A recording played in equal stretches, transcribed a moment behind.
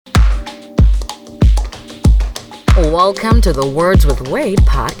Welcome to the Words with Wade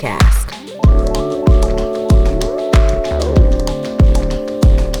podcast.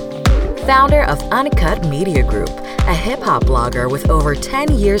 Founder of Uncut Media Group, a hip-hop blogger with over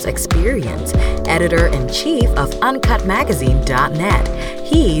 10 years experience, editor-in-chief of UncutMagazine.net,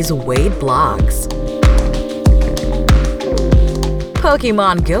 he's Wade Blogs.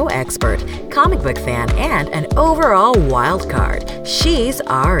 Pokemon Go expert, comic book fan, and an overall wild card, she's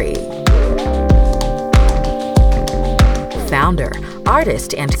Ari. Founder,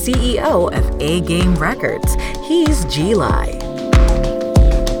 artist, and CEO of A Game Records, he's G-Lai.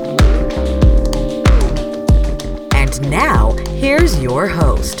 And now, here's your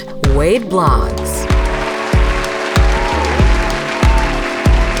host, Wade Blogs.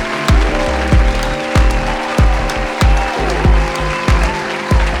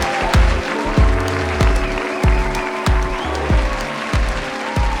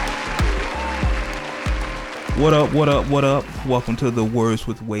 What up? Welcome to the Words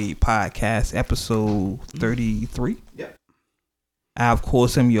with Wade podcast, episode 33. Yep. I, of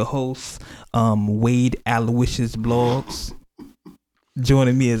course, am your host, Wade Aloysius Blogs.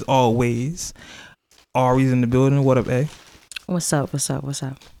 Joining me as always, Ari's in the building. What up, A? What's up?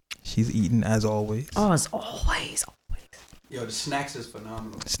 She's eating as always. Oh, as always. Yo, the snacks is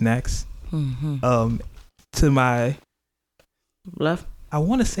phenomenal. Snacks. Mm-hmm. To my Left? I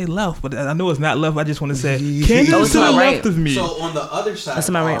want to say left, but I know it's not left. I just want to say Oh, Candace it's to the my left right. of me. So on the other side, That's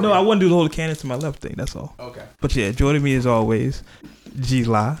my right. No, I want to do the whole Candace to my left thing. That's all. Okay. But yeah, joining me as always,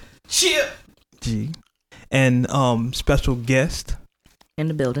 G-Lai. Chip. G. And special guest In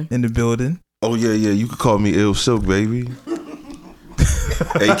the building. Oh yeah. You could call me Ill Silk, baby.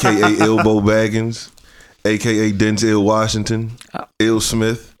 AKA Elbow Baggins. AKA Denzel Washington. Ill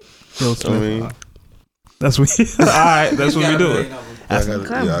Smith. Will Smith. I mean, that's what. All right, that's what we doing.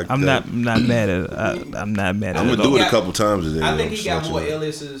 I'm not mad at it. I'm not mad at I'm it. gonna do it a couple times today. I think he got more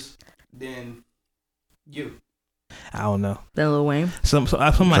aliases than you. I don't know. Then Lil Wayne. Some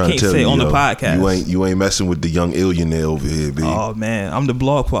I can't say on the podcast. You ain't messing with the young illionaire over here, B. Oh man, I'm the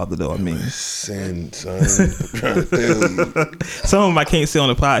blog father though. I mean, son, I'm trying to tell you. some of them I can't say on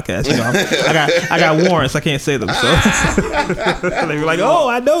the podcast. You know, I got warrants. I can't say them. So they be like, "Oh,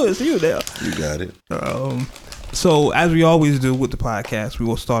 I know it's you now." You got it. So as we always do with the podcast, we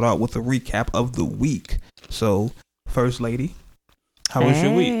will start out with a recap of the week. So, First Lady, how was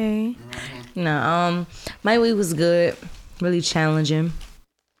your week? No, my week was good. Really challenging.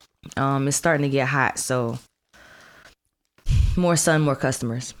 It's starting to get hot, so more sun, more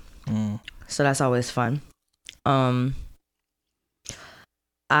customers. So that's always fun.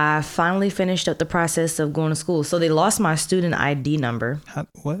 I finally finished up the process of going to school. So they lost my student ID number.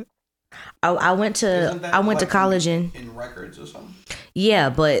 What? I went to college in records or something. Yeah,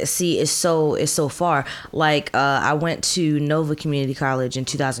 but see, it's so far. Like I went to Nova Community College in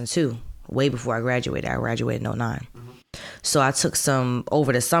 2002, way before I graduated. I graduated in 2009. So I took some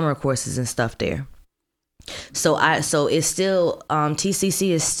over the summer courses and stuff there. So it's still TCC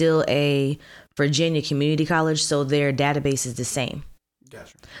is still a Virginia community college, so their database is the same.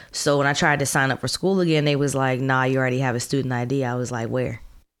 Gotcha. So when I tried to sign up for school again, they was like, "Nah, you already have a student ID." I was like, "Where?"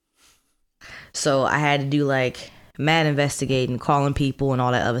 So I had to do like mad investigating, calling people and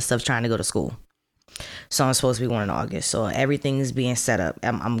all that other stuff, trying to go to school. So I'm supposed to be going in August. So everything is being set up.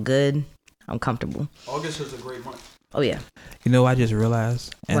 I'm good. I'm comfortable. August is a great month. Oh yeah. You know, I just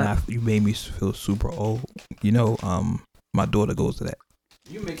realized, and What? you made me feel super old. You know, my daughter goes to that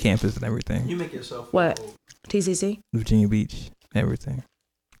campus and everything. You make yourself What? old. TCC? Virginia Beach, everything.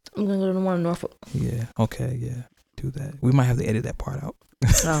 I'm gonna go to the one in Norfolk. Yeah. Okay. Yeah. Do that. We might have to edit that part out.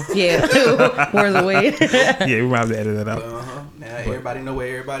 Oh yeah. Where's the way? Yeah, we might have to edit that out. Now everybody know where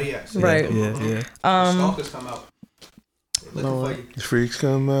everybody at. Right. Yeah. Stalkers come out. They're looking Lord. for you. The freaks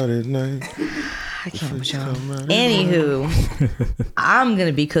come out at night. I can't with y'all. Anywho, I'm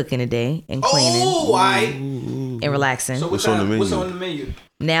gonna be cooking today and cleaning Oh, and relaxing. So What's on the menu? What's on the menu?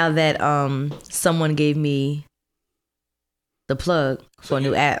 Now that someone gave me the plug for a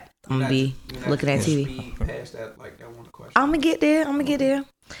new app, I'm gonna be looking at TV. Speed past that, like that one question. I'm gonna get there.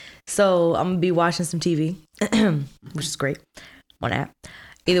 So I'm gonna be watching some TV, which is great on app.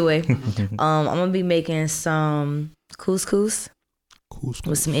 Either way, I'm gonna be making some couscous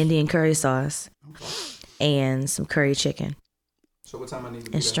with some Indian curry sauce and some curry chicken So what time I need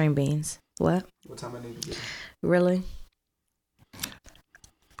to be and there? string beans. What? What time I need to be there? Really?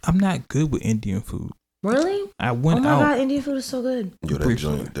 I'm not good with Indian food. Really? I Oh went my out. god, Indian food is so good. Yo,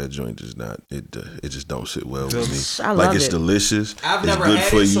 Briefly. that joint is not. It just don't sit well with me. I Like love it's it. delicious. I've it's never good had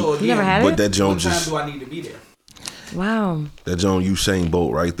for it, you. so again, You never had But it? that joint what time just. do I need to be there? Wow. That Joan Usain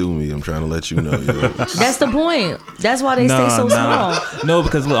Bolt right through me. I'm trying to let you know. Yo. That's the point. That's why they stay so small. No,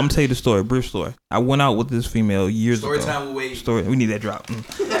 because look, I'm gonna tell you the story, brief story. I went out with this female years Story ago. time with Wade. Story. We need that drop.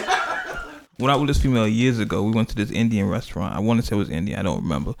 Went out with this female years ago. We went to this Indian restaurant. I want to say it was Indian. I don't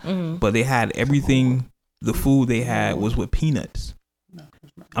remember. But they had everything. The food they had was with peanuts.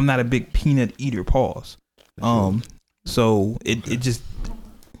 I'm not a big peanut eater. Pause. So it just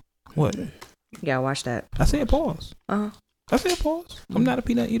what? You gotta watch that. I said pause. I said pause. I'm not a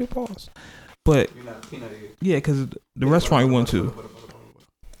peanut eater. Pause. But You're not a peanut eater. yeah, because the restaurant we went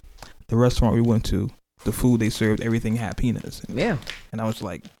to, the food they served, everything had peanuts. Yeah. And I was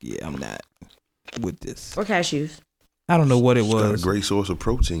like, yeah, I'm not with this. Or cashews. I don't know what it It's got a was. great source of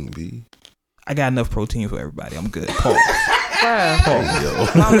protein, B. I got enough protein for everybody. I'm good. Pause. Hey, yo.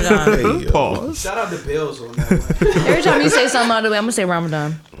 Ramadan. Hey, yo. Pause. Shout out to Bills on that one. Every time you say something out of the way, I'm gonna say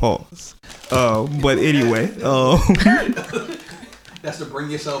Ramadan. Pause. But anyway, That's to bring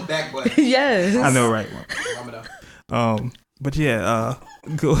yourself back, but Yes. I know, right? Ramadan. But yeah,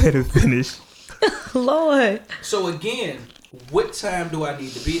 go ahead and finish. Lord. So again, what time do I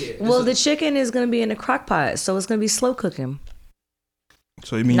need to be there? Well, the chicken is gonna be in a crock pot, so it's gonna be slow cooking.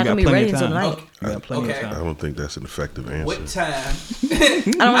 So you mean Not you got gonna be plenty ready of until time? night. You got plenty Okay. of I time. don't think that's an effective answer. What time? I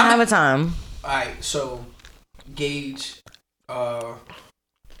don't have a time. Alright, so gauge from,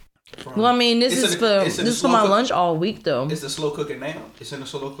 Well, I mean, this is for my lunch all week though. It's the slow cooking now. It's in the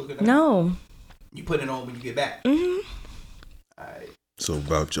slow cooking now. No. You put it on when you get back. Mm-hmm. Alright. So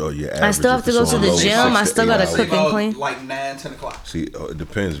about your average. I still have to go to the gym. I still gotta cook and clean. Like 9, 10 o'clock. See, it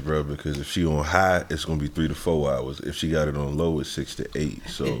depends, bro. Because if she on high, it's gonna be 3 to 4 hours. If she got it on low, it's 6 to 8.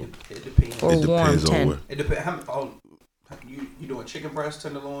 So It depends. Or it warm depends 10. on what. It depends. You doing chicken breast,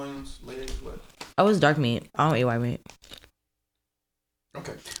 tenderloins, legs, what? Oh, it's dark meat. I don't eat white meat.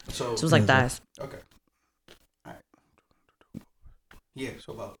 Okay, so So it was like thighs. okay, all right, yeah.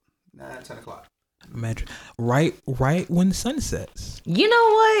 So about 9, 10 o'clock. Imagine right when the sun sets. You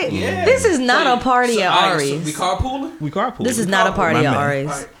know what? Yeah. This is not a party at all right, so Ari's. we carpooling. We carpool. This is not a party My at man. All Ari's.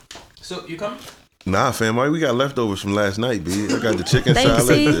 right. So you coming? Nah, fam, we got leftovers from last night, B. I got the chicken Thank you.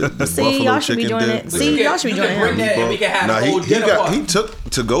 salad, the See, buffalo y'all should be chicken doing dip. it. See, y'all should be You doing can bring it. that and we can have Nah, a whole dinner party. he took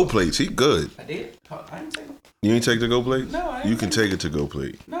to go plates. He good. I did. I didn't take them. You ain't take the go plate? No, I ain't You can take take it to go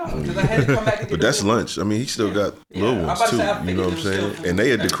plate. No, because I had to come back and get But the that's food. lunch. I mean, he still got Yeah, little I'm ones about to too. say, I You figured know it what I'm was saying? still And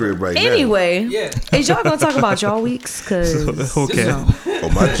they at the crib right now. Anyway, Yeah. is y'all gonna talk about y'all weeks? Cause Okay. no. Oh,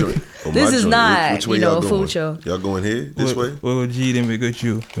 my joint. Oh, This my is joint. not, Which way you know, y'all a going? food show. Y'all going here? This way? Well, G didn't make good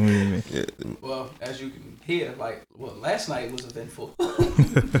you. Yeah. Well, as you can hear, last night was eventful. It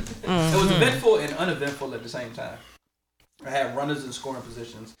was eventful and uneventful at the same time. I had runners in scoring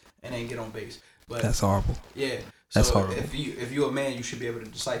positions and didn't get on base. But That's horrible. yeah, so That's horrible. if you're a man, you should be able to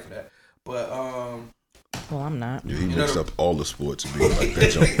decipher that. But Well, I'm not. Yeah, he You mixed know- up all the sports and being like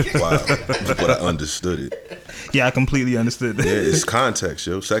that joint was wild. But I understood it. Yeah, I completely understood that. Yeah, it's context,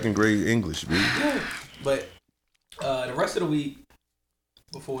 yo. 2nd grade English, B. but the rest of the week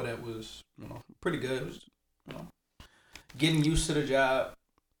before that was pretty good. It was, getting used to the job.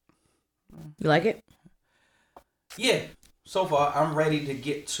 You like it? Yeah, so far I'm ready to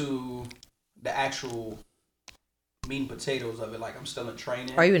get to the actual meat and potatoes of it. Like I'm still in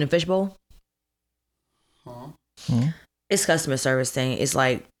training. Are you in a fishbowl? Huh? It's customer service thing. It's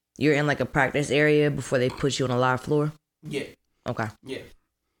like you're in like a practice area before they put you on a live floor. Yeah, Okay. yeah.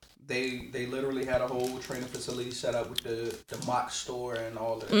 They literally had a whole training facility set up with the mock store and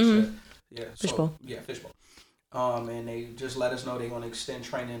all of that shit. Yeah, Fishbowl. Yeah, fishbowl. And they just let us know they're gonna extend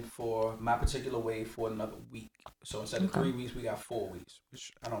training for my particular way for another week. So instead of 3 weeks, we got 4 weeks,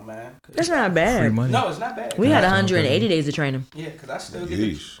 which I don't mind. That's not Free bad. money. No, it's not bad. We had Yeah. 180 days of training. Yeah, because I still get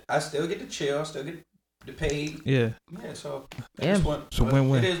Yeesh. I still get to chill. I still get the paid. Yeah. Yeah, so at Yeah. this point, So but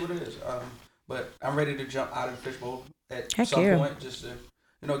win-win. It is what it is. But I'm ready to jump out of the fishbowl at Heck some yeah. point, just to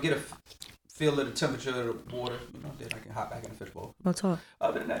get a feel of the temperature of the water. Then I can hop back in the fishbowl. No talk.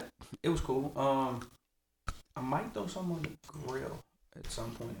 Other than that, it was cool. I might throw something on the grill at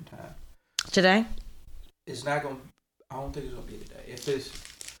some point in time. Today? It's not gonna. I don't think it's gonna be today. If it's,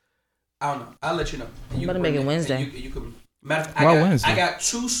 I don't know. I'll let you know. And you Better can make bring it Wednesday. and you can. Matter of fact, Why Wednesday? I got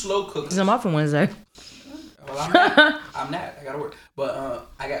 2 slow cookers. Because I'm off on Wednesday. Well, I'm not. I'm not. I gotta work. But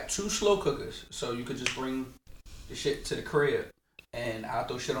I got 2 slow cookers, so you could just bring the shit to the crib, and I'll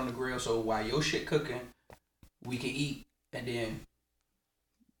throw shit on the grill. So while your shit cooking, we can eat, and then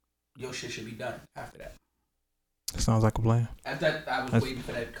your shit should be done after that. Sounds like a plan. After that, I was waiting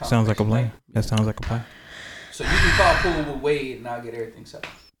for that. Sounds like a plan. confirmation. That sounds like a plan. So you can call pool with Wade, and I'll get everything set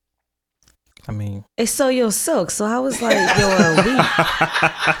up. I mean, It's so your silk. So how was like your week?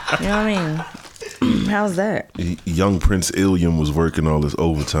 You know what I mean? How's that? Young Prince Illiam was working all this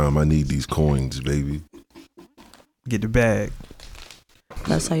overtime. I need these coins, baby. Get the bag.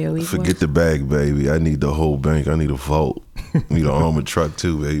 That's how your week Forget the bag, baby. I need the whole bank. I need a vault. I need an armored truck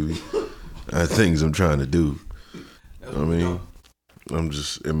too, baby. I have things I'm trying to do. I mean,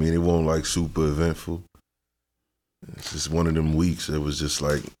 it won't like super eventful. It's just one of them weeks that was just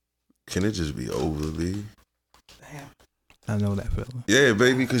like, can it just be over, B? Damn. I know that feeling. Yeah,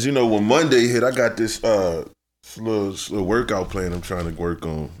 baby, because when Monday hit, I got this little workout plan I'm trying to work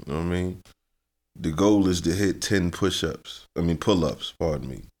on. You know what I mean? The goal is to hit 10 pull-ups, pardon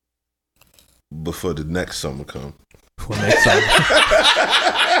me, before the next summer come. For next summer.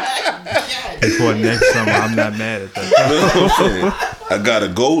 Before next summer, I'm not mad at that. I got a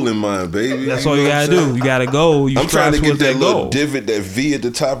goal in mind, baby. That's all you gotta do. You gotta go. I'm trying to get that little divot, that V at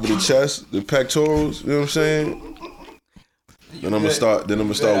the top of the chest, the pectorals. You know what I'm saying? Then I'm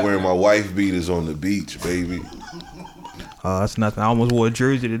gonna start wearing my wife beaters on the beach, baby. That's nothing. I almost wore a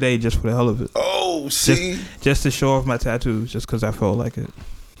jersey today just for the hell of it. Oh, see, just to show off my tattoos, just because I felt like it.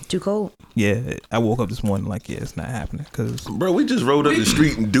 Too cold. Yeah, I woke up this morning like, it's not happening. Cause bro, we just rode up the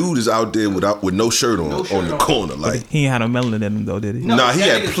street and dude is out there with no shirt on the corner. Like he ain't had no melanin in him though, did he? Nah, he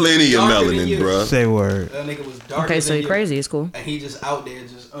had plenty of melanin, bro. Say word. That nigga was dark. Okay, so you're crazy. It's cool. And he just out there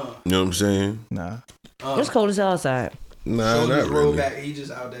just You know what I'm saying? Nah. It's cold as hell outside. Nah, not really. Back, he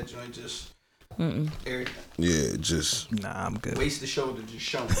just out that joint just everything. Yeah, just nah, I'm good. Waist the shoulder just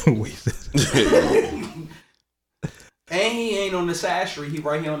showing. Wasted. And he ain't on the side street. He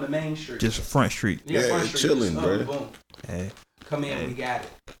right here on the main street. Just Front Street. Yeah, Front Street, chilling, just, bro. Boom. Hey. Come in, we got it.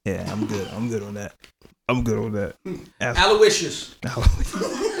 Yeah, I'm good. I'm good on that. I'm good on that. Aloysius. How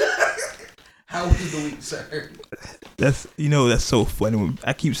was the week, sir? That's so funny.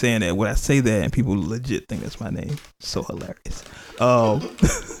 I keep saying that when I say that, and people legit think that's my name. So hilarious.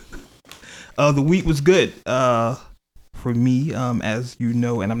 The week was good. For me, as you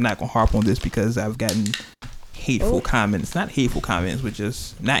know, and I'm not gonna harp on this because I've gotten hateful comments. Not hateful comments, but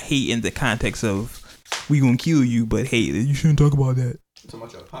just not hate in the context of we gonna kill you, but hate you shouldn't talk about that. So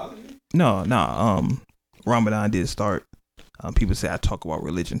much apology? No. Ramadan did start. People say I talk about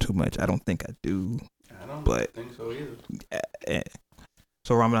religion too much. I don't think I do. I don't think so either.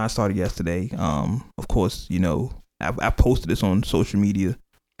 So Ramadan started yesterday. Of course, I posted this on social media.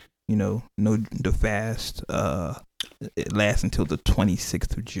 The fast it lasts until the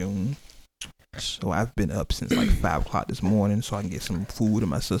 26th of June. So I've been up since like 5 o'clock this morning so I can get some food in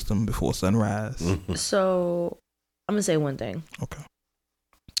my system before sunrise. So I'm gonna say one thing. Okay.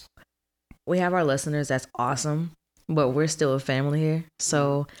 We have our listeners. That's awesome. But we're still a family here.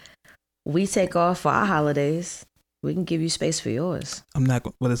 So we take off for our holidays. We can give you space for yours. I'm not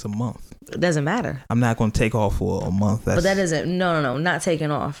going, well, it's a month. It doesn't matter. I'm not going to take off for a month. But that isn't, no, not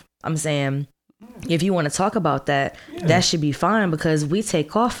taking off. I'm saying if you want to talk about that, that should be fine because we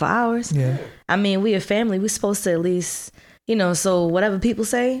take off for ours. Yeah. I mean, we a family. We're supposed to at least, so whatever people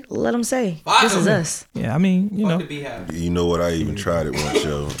say, let them say. This is us. Yeah, I mean, You know what? I even tried it once,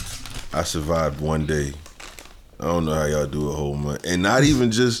 yo. I survived one day. I don't know how y'all do a whole month. And not even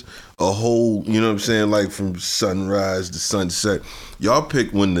just a whole, you know what I'm saying, like from sunrise to sunset. Y'all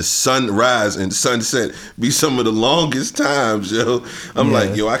pick when the sunrise and sunset be some of the longest times, yo. I'm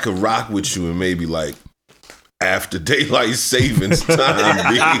like, yo, I could rock with you and maybe like after daylight savings time,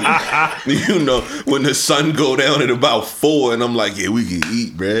 when the sun go down at about 4 and I'm like, yeah, we can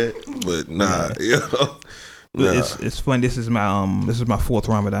eat, bruh. But nah, yo. Nah. It's fun. This is my fourth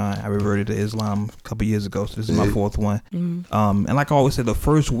Ramadan. I reverted to Islam a couple years ago, so this is my fourth one. Mm-hmm. And like I always said, the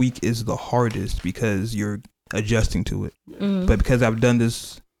first week is the hardest because you're adjusting to it. Mm-hmm. But because I've done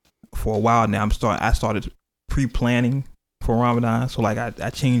this for a while now, I started pre-planning for Ramadan. So like I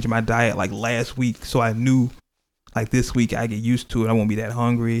changed my diet like last week, so I knew like this week I get used to it. I won't be that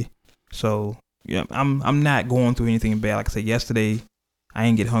hungry. So yeah, I'm not going through anything bad. Like I said yesterday, I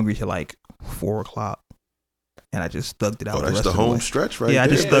didn't get hungry till like 4 o'clock. And I just thugged it out. That's the home stretch, right? Yeah, I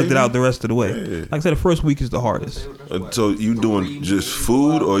just thugged it out the rest of the way. Yeah. Like I said, the first week is the hardest. So you doing just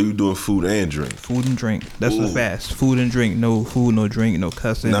food, or you doing food and drink? Food and drink. That's the fast. Food and drink. No food, no drink, no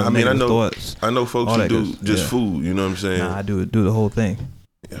cussing. Nah, no I mean, thoughts, I know folks who do just food. You know what I'm saying? Nah, I do the whole thing.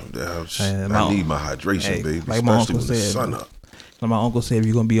 Yeah, I need my hydration, baby. Like my especially uncle when the said. sun up. Like my uncle said, if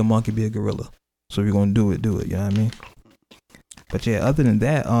you're gonna be a monkey, be a gorilla. So if you're gonna do it. You know what I mean? But yeah, other than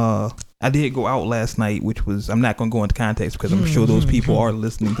that, I did go out last night, which was, I'm not going to go into context because I'm sure those people are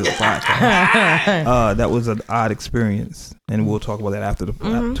listening to the podcast. That was an odd experience, and we'll talk about that after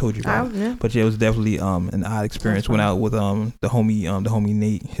I told you about it. Yeah. But yeah, it was definitely an odd experience. Went out with the homie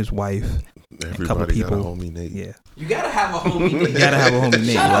Nate, his wife, a couple people. Got a homie Nate. Yeah. You gotta have a homie Nate. You gotta have a homie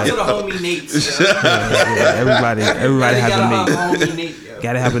Nate. Shout out Right? to the homie Nates. Everybody has a Nate. Homie Nate, yo.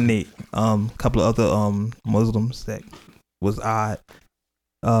 Gotta have a Nate. Couple of other Muslims that was odd.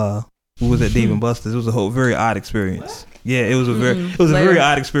 Who was at Dave and Buster's? It was a whole very odd experience. Yeah, it was a very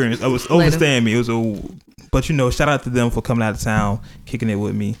odd experience. I was overstand me. It was but shout out to them for coming out of town, kicking it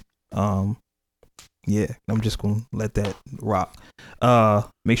with me. Yeah, I'm just gonna let that rock.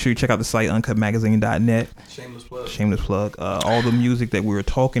 Make sure you check out the site uncutmagazine.net. Shameless plug. All the music that we were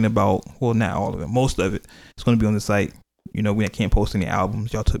talking about, well, not all of it, most of it, it's gonna be on the site. We can't post any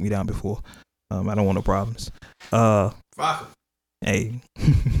albums. Y'all took me down before. I don't want no problems. Hey,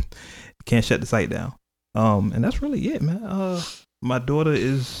 can't shut the site down. And that's really it, man. My daughter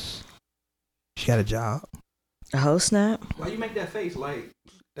she got a job. Oh, snap. Why you make that face like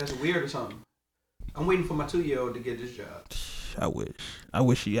that's weird or something? I'm waiting for my 2-year-old to get this job. I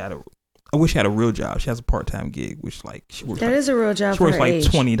wish she had a real job. She has a part-time gig, which she works. That is a real job. She works like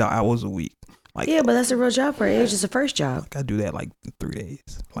 20 hours a week. Yeah, but that's a real job for her age. It's a first job. I do that 3 days,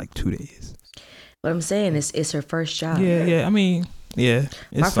 2 days. What I'm saying is, it's her first job. Yeah. I mean, yeah.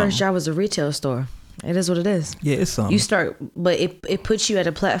 My first job was a retail store. It is what it is. Yeah, it's something. You start, but it puts you at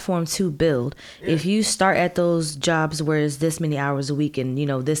a platform to build. Yeah. If you start at those jobs where it's this many hours a week and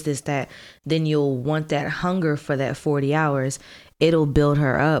this, that, then you'll want that hunger for that 40 hours. It'll build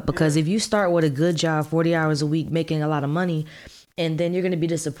her up because if you start with a good job, 40 hours a week, making a lot of money, and then you're going to be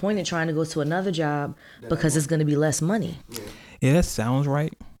disappointed trying to go to another job because it's going to be less money. Yeah, that sounds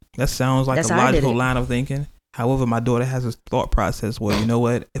right. That sounds like a logical line of thinking. However, my daughter has a thought process where, you know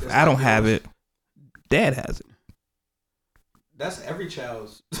what? If I don't have it, Dad has it. That's every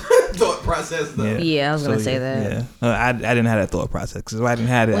child's thought process, though. Yeah, I was going to say that. Yeah. I didn't have that thought process because if I didn't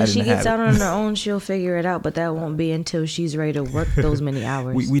have it, when she gets out on her own, she'll figure it out, but that won't be until she's ready to work those many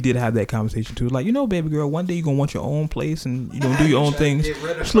hours. We did have that conversation, too. Like, baby girl, one day you're going to want your own place and you're going to do your own things.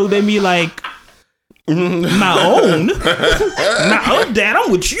 She looked at me like, my own? Nah, Dad,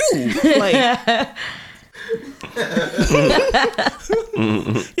 I'm with you. Like...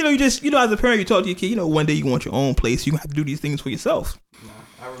 you just as a parent, you talk to your kid. One day you want your own place. You have to do these things for yourself.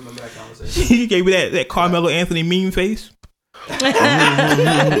 I remember that conversation. You gave me that Carmelo Anthony meme face.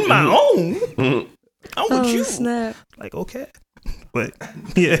 My own. I'm with you. Snap. Like, okay, but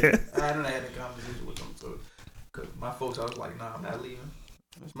yeah. I didn't have that conversation with them, so because my folks, I was like, nah, I'm not leaving.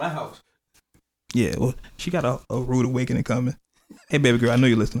 It's my house. Yeah, well, she got a rude awakening coming. Hey, baby girl, I know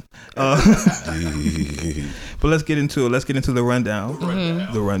you're listening. But let's get into it. Let's get into the rundown.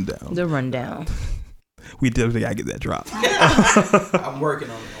 The rundown. We definitely gotta get that drop. I'm working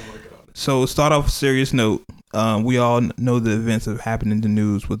on it. So start off a serious note. We all know the events that have happened in the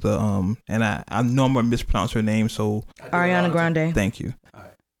news with the and I know I'm gonna mispronounce her name. So Ariana Grande. Thank you. All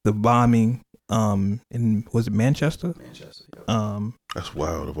right. The bombing in was it Manchester? Manchester. Yep. That's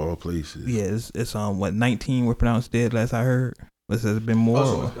wild of all places. Yeah, it's 19 were pronounced dead last I heard. Has there been more?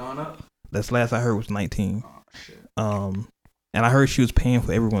 So it's gone up? That's last I heard was 19. Oh shit. And I heard she was paying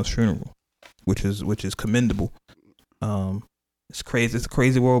for everyone's funeral, which is commendable. It's crazy. It's a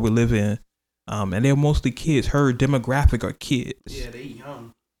crazy world we live in. And they're mostly kids. Her demographic are kids. Yeah, they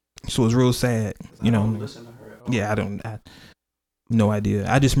young. So it's real sad. I don't listen to her at all. Yeah, I no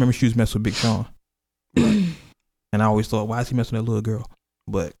idea. I just remember she was messing with Big Sean. And I always thought, why is he messing with that little girl?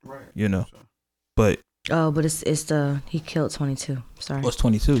 But but but it's he killed 22. Sorry. What's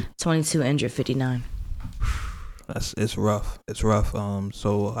 22? 22 injured 59. It's rough. It's rough.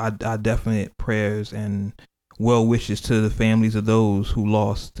 So I definitely prayers and well wishes to the families of those who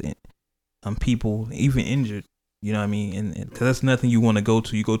lost people, even injured. You know what I mean? And because that's nothing you want to go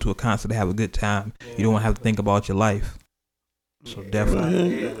to. You go to a concert to have a good time. You don't want to have to think about your life. So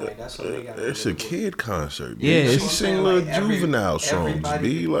definitely, it's a kid concert. Yeah, she sing little juvenile songs.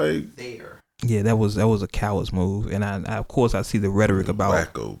 Be like there. Yeah, that was a coward's move, and I of course I see the rhetoric about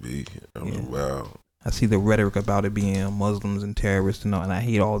wacko, B. Wow. I see the rhetoric about it being Muslims and terrorists and all, and I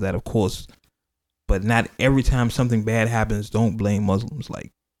hate all that, of course. But not every time something bad happens, don't blame Muslims. Like,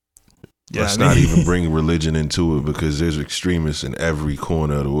 let's not even bring religion into it because there's extremists in every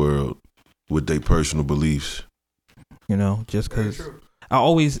corner of the world with their personal beliefs. Just because I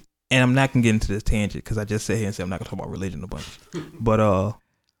always, and I'm not gonna get into this tangent because I just sat here and said I'm not gonna talk about religion a bunch. But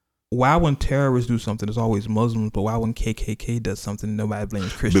why when terrorists do something, it's always Muslims, but why when KKK does something, nobody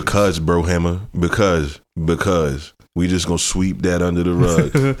blames Christians? Because, bro, Hammer, because we just gonna sweep that under the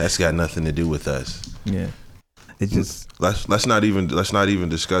rug. That's got nothing to do with us. Yeah, it just let's not even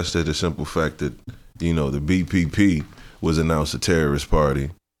discuss the simple fact that the BPP was announced a terrorist party.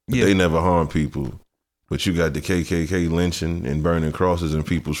 Yeah. They never harm people. But you got the KKK lynching and burning crosses in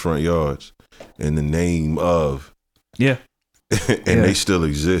people's front yards. in the name of. Yeah. And they still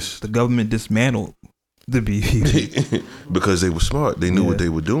exist. The government dismantled the BET because they were smart. They knew what they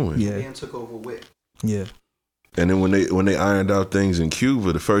were doing. Yeah. And took over with. Yeah. And then when they ironed out things in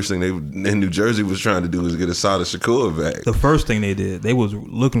Cuba, the first thing they in New Jersey was trying to do was get Assata Shakur back. The first thing they did, they was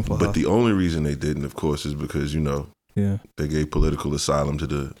looking for her. But the only reason they didn't, of course, is because, they gave political asylum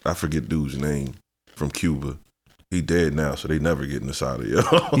to I forget dude's name from Cuba. He dead now, so they never get Assata, yo.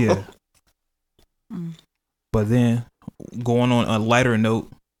 Yeah. But then, going on a lighter note,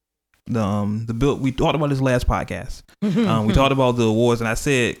 the bill, we talked about this last podcast. We talked about the awards, and I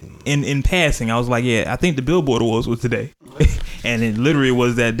said in passing, I was like, yeah, I think the Billboard Awards was today. And it literally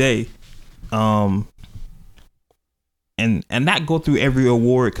was that day. And not go through every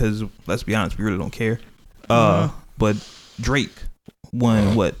award, because let's be honest, we really don't care. But Drake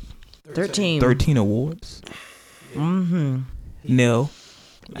won what? 13 awards. Now,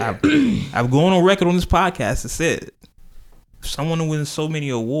 I've gone on record on this podcast and said, if someone who wins so many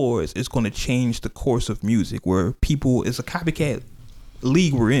awards, it's going to change the course of music, where people, it's a copycat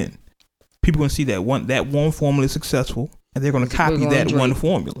league we're in. People going to see that one formula is successful, and they're going to copy that Drake. One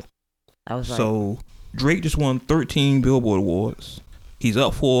formula. So Drake just won 13 Billboard Awards. He's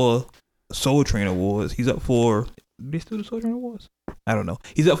up for Soul Train Awards. He's up for, they still do Soul Train Awards? I don't know.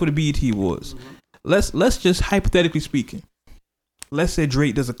 He's up for the BET Awards. Let's just hypothetically speaking, let's say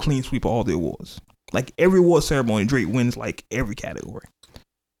Drake does a clean sweep of all the awards. Like every award ceremony, Drake wins like every category.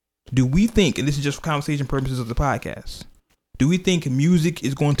 Do we think, and this is just for conversation purposes of the podcast, do we think music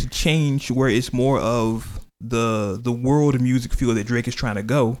is going to change where it's more of the world of music field that Drake is trying to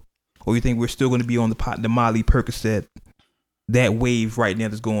go? Or you think we're still going to be on the Molly Percocet, that wave right now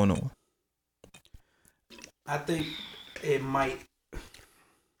that's going on? I think it might.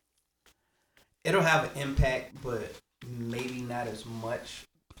 It'll have an impact, but maybe not as much,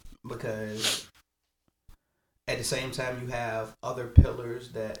 because at the same time you have other pillars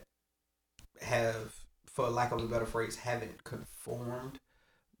that have, for lack of a better phrase, haven't conformed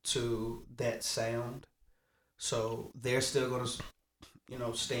to that sound. So they're still going to,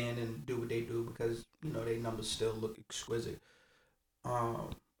 stand and do what they do because, their numbers still look exquisite.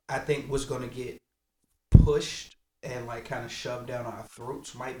 I think what's going to get pushed and like kind of shoved down our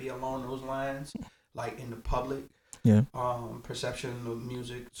throats might be along those lines, like in the public perception of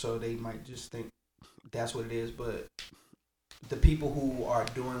music. So they might just think that's what it is. But the people who are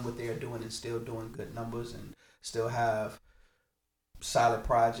doing what they're doing and still doing good numbers and still have solid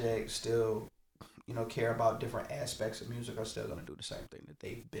projects, still care about different aspects of music, are still going to do the same thing that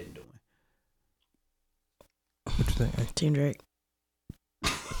they've been doing. What you think? Team Drake.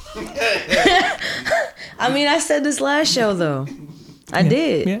 I mean, I said this last show though. I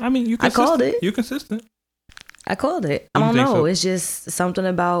did. Yeah, I mean, I called it. You're consistent. I called it. I don't know. So? It's just something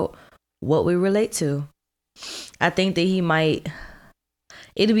about what we relate to. I think that he might.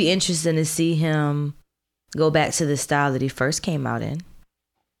 It'll be interesting to see him go back to the style that he first came out in.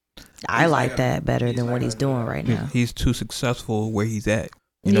 I like that better than what he's doing right now. He's too successful where he's at.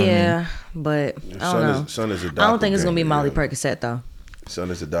 You know what I mean? But I don't know. Son is a I don't think it's gonna be Molly Percocet though. Son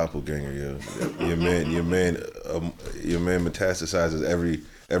is a doppelganger, yo. Your man metastasizes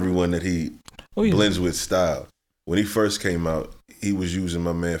everyone that he blends with style. When he first came out, he was using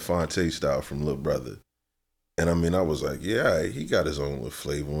my man Fonte style from Lil Brother. And I mean, I was like, yeah, he got his own little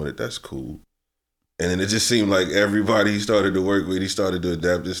flavor on it. That's cool. And then it just seemed like everybody he started to work with, he started to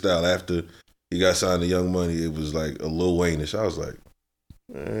adapt his style. After he got signed to Young Money, it was like a Lil Wayne-ish. I was like,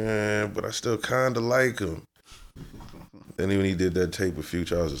 but I still kind of like him. And then when he did that tape with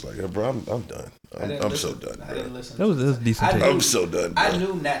Future, I was just like, yeah, bro, I'm done. I'm so done. I didn't listen. That was a decent tape. I'm so done, bro. I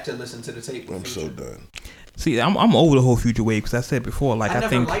knew not to listen to the tape with Future. I'm so done. See, I'm over the whole Future wave because I said before, like I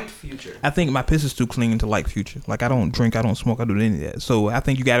never liked Future. I think my piss is too clean to like Future. Like I don't drink, I don't smoke, I don't do any of that. So I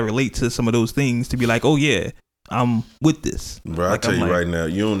think you got to relate to some of those things to be like, oh yeah, I'm with this. Bro, like, I tell you right now,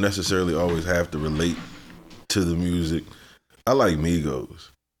 you don't necessarily always have to relate to the music. I like Migos.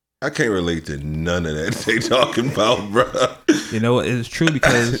 I can't relate to none of that they talking about, bro. You know, it's true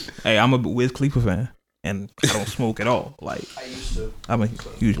because hey, I'm a Wiz Khalifa fan, and I don't smoke at all. Like I used to. I'm a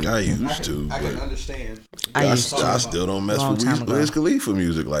huge. I used to. I can understand. I still don't mess with Wiz Khalifa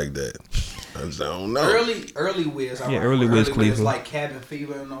music like that. I just don't know. Early Wiz. Early Wiz Khalifa, like Cabin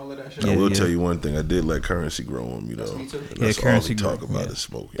Fever and all of that shit. I will tell you one thing. I did let Currency grow on me though. Me too. That's Currency all we talk about is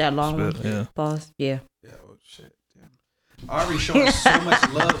smoking. That long one. Yeah. Pause. Yeah. Yeah. Oh shit. Ari showing so much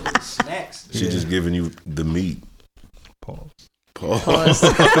love with the snacks. She just giving you the meat. Pause. Pause.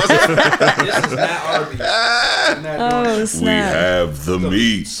 This is not Arby's. We're not doing Oh it. We snap! have the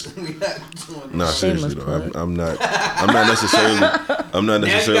meat. We're not doing Nah, it. seriously though, plug. I'm not necessarily Now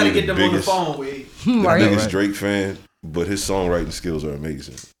you gotta the get them on the biggest phone, Wade. Right. biggest Drake fan, but his songwriting skills are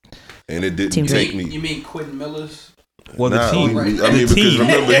amazing, and it didn't Team take You me. mean Quentin Miller's? Well, the Nah, team. I mean, the because team.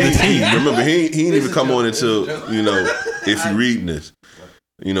 remember, The team. he didn't even It's a come joke. on It's a until joke. if you reading this,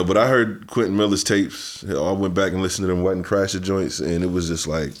 But I heard Quentin Miller's tapes. I went back and listened to them White and Crasher joints, and it was just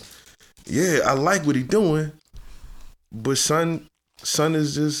like, yeah, I like what he doing, but son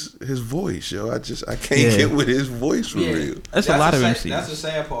is just his voice, yo. I can't get with his voice for real. That's a lot of sad, MCs. That's the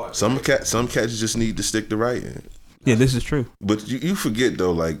sad part. Some cats just need to stick to writing. Yeah, this is true. But you forget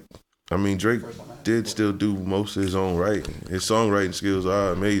though, like, I mean, Drake did still do most of his own writing. His songwriting skills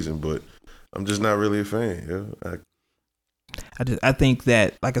are amazing, but I'm just not really a fan. Yo. I think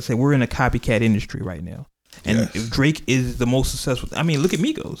that, like I said, we're in a copycat industry right now, and Yes. if Drake is the most successful. I mean, look at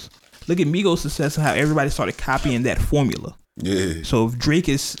Migos. Look at Migos' success and how everybody started copying that formula. Yeah. So if Drake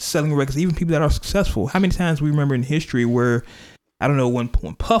is selling records, even people that are successful, how many times we remember in history where, I don't know, when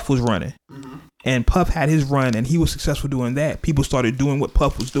Puff was running, and Puff had his run and he was successful doing that, people started doing what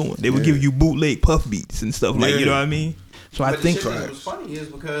Puff was doing. They would give you bootleg Puff beats and stuff like, you know what I mean? So I But think the shit that was funny is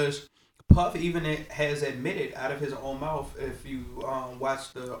because Puff even has admitted out of his own mouth, if you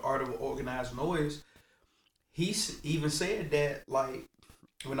watch the Art of Organized Noise, he even said that, like,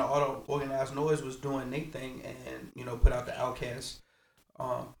 when the Art of Organized Noise was doing their thing and put out the Outkast,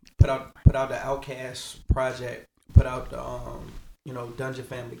 put out the Outkast project, put out the Dungeon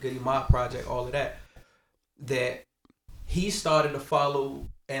Family, Goody Mob project, all of that, that he started to follow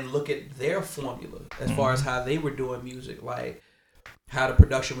and look at their formula as far as how they were doing music, like how the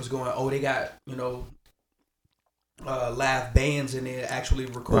production was going. Oh, they got live bands in there actually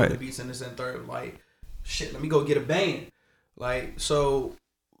recording the beats in this and third. Like, shit, let me go get a band. Like, so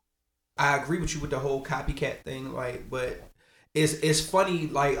I agree with you with the whole copycat thing. Like, but it's funny.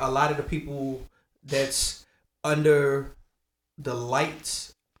 Like, a lot of the people that's under the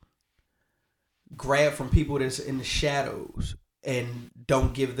lights grab from people that's in the shadows and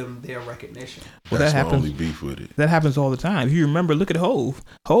don't give them their recognition. Well, That's that my happens. only beef with it. That happens all the time. If you remember, look at Hove.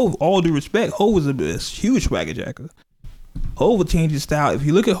 Hove, all due respect, Hove was a huge swagger jacker. Hove will change his style. If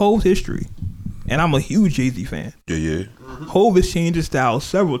you look at Hove's history, and I'm a huge Jay-Z fan, Yeah. Hove has changed his style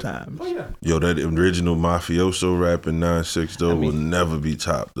several times. Oh yeah. Yo, that original mafioso rapping 9-6 though will never be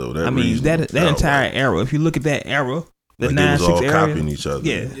topped though. That I mean, Reasonable that entire Doubt, era, if you look at that era, the like they was 9-6 all era, copying each other.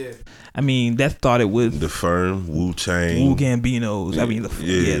 yeah. I mean, that started with The Firm, Wu-Tang. Wu Gambinos. I mean, the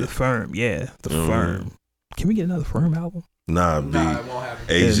Yeah. Firm. Yeah, the Firm. Can we get another Firm album? Nah, B. Nah, it won't happen.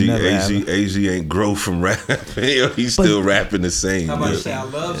 AZ It'll never ain't grow from rapping. Yo, he's still rapping the same. How about yo. you say I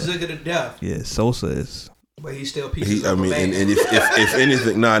love Zigga to death, Yeah, Sosa is. but he's still pieces I of a mean, man. and if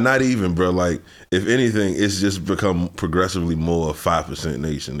anything, not even, bro. Like, if anything, it's just become progressively more a 5%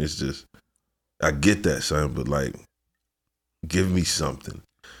 nation. It's just, I get that, son, but like, give me something.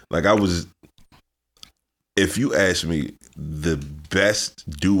 Like, if you ask me, the best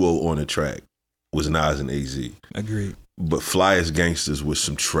duo on the track was Nas and AZ. Agreed. But Flyest Gangsters was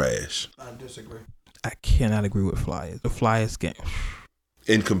some trash. I disagree. I cannot agree with Flyers. The Flyers game.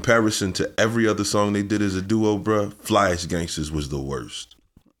 In comparison to every other song they did as a duo, bruh, Flyest Gangsters was the worst.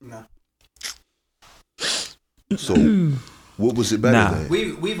 No. So, what was it better Nah. than?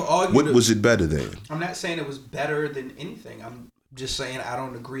 We've argued. What was it better than? I'm not saying it was better than anything. I'm just saying I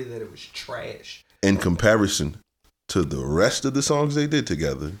don't agree that it was trash. In comparison to the rest of the songs they did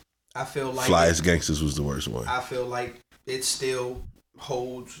together, I feel like Flyest Gangsters was the worst one. I feel like it still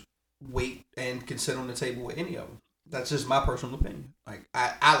holds weight and can sit on the table with any of them. That's just my personal opinion. Like,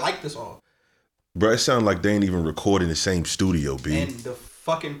 I like this all. Bro, it sounded like they ain't even recording the same studio, B. And the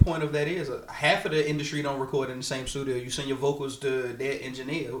fucking point of that is half of the industry don't record in the same studio. You send your vocals to their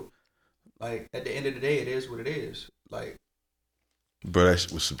engineer. Like, at the end of the day, it is what it is. Like, Bro,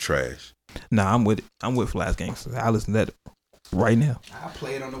 that was some trash. Nah, I'm with it. I'm with Flyers Gangsters. I listen to that right now. I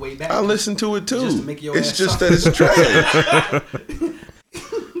play it on the way back. I listened to it too. Just to make your It's ass just suffer. that it's trash.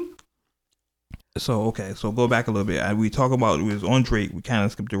 So okay, so go back a little bit. We talk about it was on Drake. We kind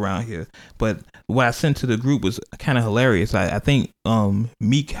of skipped around here, but what I sent to the group was kind of hilarious. I think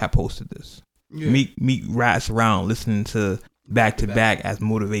Meek had posted this. Yeah. Meek rides around listening to back to back as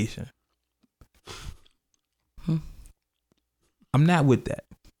motivation. I'm not with that.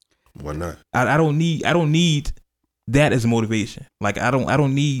 Why not? I don't need that as motivation. Like I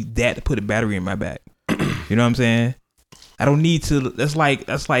don't need that to put a battery in my back. You know what I'm saying? I don't need to. That's like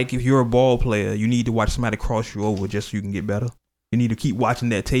if you're a ball player, you need to watch somebody cross you over just so you can get better. You need to keep watching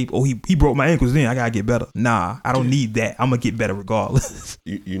that tape. Oh, he broke my ankles then. I gotta get better. Nah, I don't need that. I'm gonna get better regardless.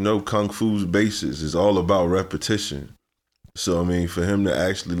 You know, Kung Fu's basis is all about repetition. So, I mean, for him to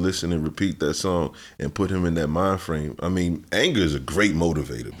actually listen and repeat that song and put him in that mind frame, I mean, anger is a great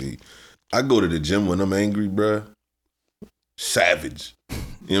motivator, B. I go to the gym when I'm angry, bruh. Savage. You know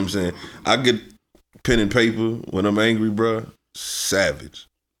what I'm saying? I get pen and paper when I'm angry, bruh. Savage.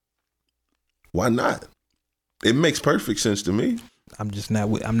 Why not? It makes perfect sense to me. I'm just not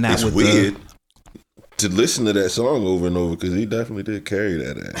with. I'm not It's with weird to listen to that song over and over because he definitely did carry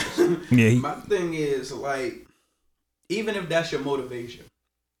that ass. Yeah. My thing is, like, even if that's your motivation,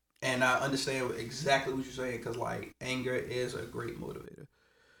 and I understand exactly what you're saying, because, like, anger is a great motivator.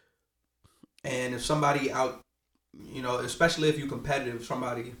 And if somebody out, you know, especially if you're competitive,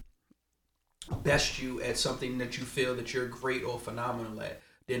 somebody bests you at something that you feel that you're great or phenomenal at,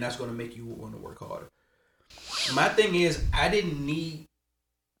 then that's going to make you want to work harder. My thing is, I didn't need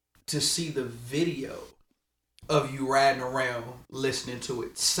to see the video of you riding around listening to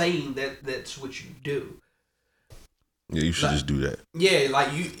it, saying that that's what you do. Yeah, you should Like, just do that. Yeah,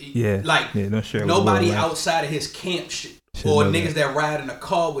 like you. Yeah. Like Yeah, don't share it with nobody the world, like- outside of his camp should Should or know niggas that. that ride in a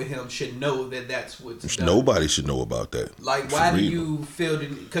car with him should know that that's what's done. Nobody should know about that. Like, For why do real. you feel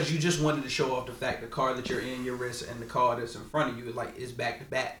because you just wanted to show off the fact the car that you're in your wrist and the car that's in front of you like is back to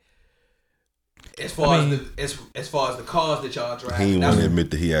back. As far as far as the cars that y'all drive, He didn't that's- want to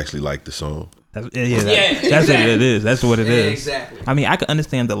admit that he actually liked the song. That's what exactly. it is. That's what it Yeah, is. exactly. I mean, I can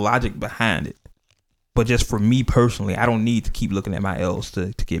understand the logic behind it, but just for me personally, I don't need to keep looking at my L's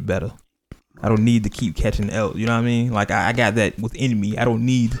to get better. I don't need to keep catching L's. You know what I mean? Like I got that within me. I don't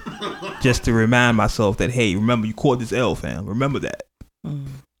need just to remind myself that, hey, remember you caught this L, fam. Remember that. You know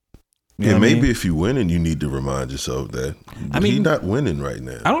Yeah, what I maybe mean? if you winning, you need to remind yourself that. But I mean- he's not winning right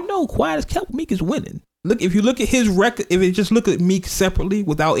now. I don't know. Quiet as kept, Meek is winning. Look, if you look at his record, if you just look at Meek separately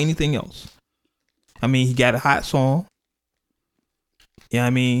without anything else, I mean, he got a hot song. Yeah, I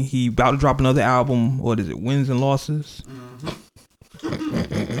mean, he about to drop another album. What is it? Wins and Losses.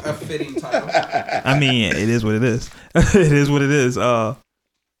 A fitting title. I mean, it is what it is. It is what it is.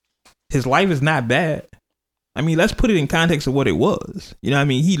 His life is not bad. I mean, let's put it in context of what it was. You know what I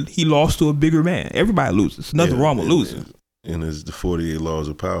mean? He lost to a bigger man. Everybody loses. Nothing Yeah, wrong with losing. And as the 48 Laws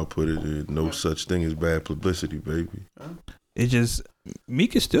of Power put it, there's no such thing as bad publicity, baby. It just,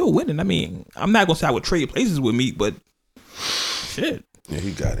 Meek is still winning. I mean, I'm not going to say I would trade places with Meek, but shit. Yeah,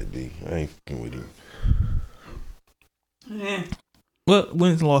 he got it, B. I ain't fucking with him. Yeah. Well,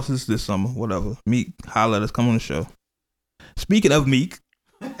 wins and losses this summer, whatever. Meek, holla at us, come on the show. Speaking of Meek,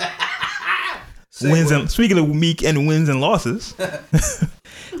 speaking of Meek and wins and losses,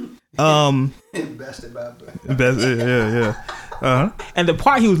 Bested by yeah. And the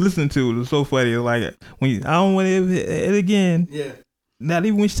part he was listening to was so funny. It was like, when I don't want to hit it again. Yeah. Not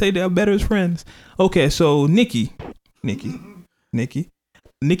even when she say they're better as friends. Okay, so Nikki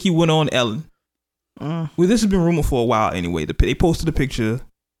went on Ellen. Well, this has been rumored for a while anyway. They posted a picture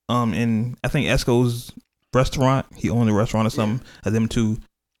in, I think, Esco's restaurant. He owned a restaurant or something. Of them two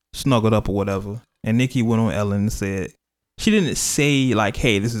snuggled up or whatever. And Nikki went on Ellen and said, she didn't say like,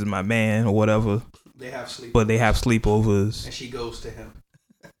 hey, this is my man or whatever. They have sleep. But they have sleepovers. And she goes to him.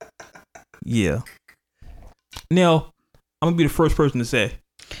 Yeah. Now, I'm going to be the first person to say,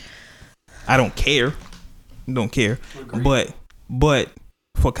 I don't care. Don't care. Agreed. But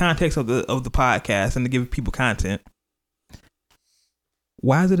for context of the podcast and to give people content,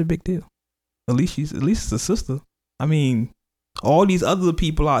 why is it a big deal? At least it's a sister. I mean, all these other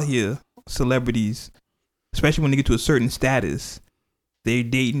people out here, celebrities, especially when they get to a certain status, they're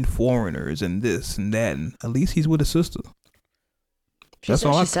dating foreigners and this and that, and at least he's with a sister. That's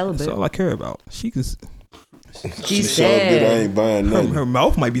all I care about. She can. She said, I said, ain't buying nothing. Her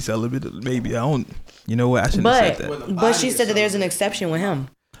mouth might be celibate. Maybe I don't. You know what? I shouldn't have said that. but she said that there's an exception with him.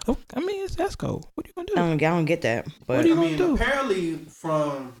 Oh, I mean, it's Esco. What are you gonna do? I don't get that. But What do you I gonna mean, do? apparently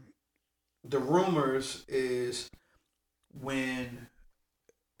from the rumors is when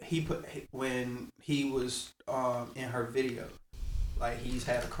he was in her video, like he's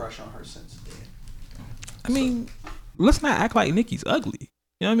had a crush on her since then. I mean, let's not act like Nikki's ugly.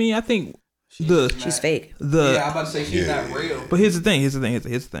 You know what I mean? I think she's fake. Yeah, I'm about to say she's not real. But here's the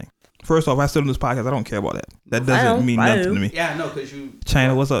thing. First off, I said on this podcast, I don't care about that. That doesn't mean nothing to me. Yeah, I know, because you...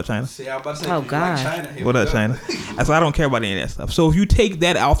 China, what's up, China? See, I'm about to say, Oh, you God. like China. Here What we up, go. China? So I don't care about any of that stuff. So if you take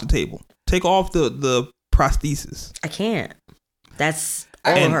that off the table, take off the prosthesis, I can't. That's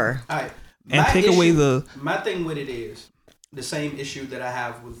all And- her. All right. and My take away the... My thing with it is the same issue that I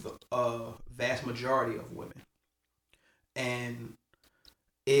have with the vast majority of women. And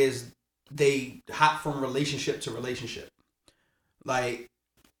is they hop from relationship to relationship. Like,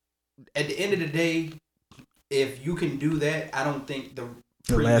 at the end of the day, if you can do that, I don't think the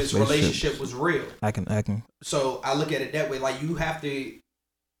previous relationship was real. I can. So I look at it that way. Like, you have to,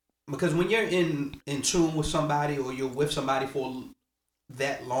 because when you're in tune with somebody or you're with somebody for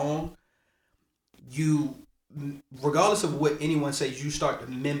that long, you, regardless of what anyone says, you start to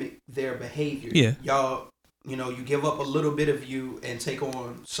mimic their behavior. Yeah. Y'all, you know, you give up a little bit of you and take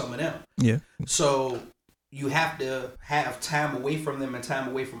on some of them. Yeah. So you have to have time away from them and time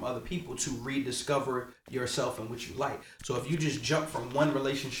away from other people to rediscover yourself and what you like. So if you just jump from one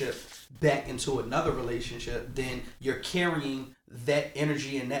relationship back into another relationship, then you're carrying that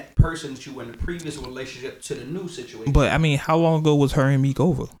energy and that person that you were in the previous relationship to the new situation. But I mean, how long ago was her and Meek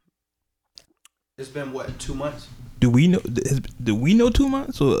over? It's been what, 2 months? Do we know 2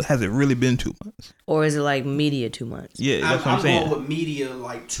 months, or has it really been 2 months? Or is it like media 2 months? Yeah, that's what I'm saying. I'm going with media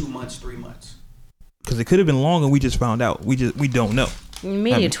like 2 months, 3 months. Because it could have been longer. We just found out. We don't know.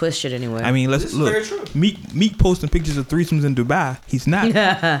 Media twist shit anyway. I mean, let's look. Meek posting pictures of threesomes in Dubai. He's not.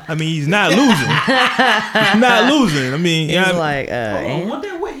 I mean, he's not losing. He's not losing. I mean, he's like, I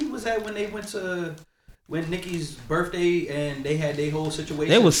wonder where he was at when they went to Nicki's birthday and they had their whole situation.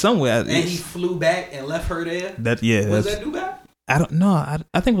 They was somewhere, and he flew back and left her there. Was that Dubai? I don't know. I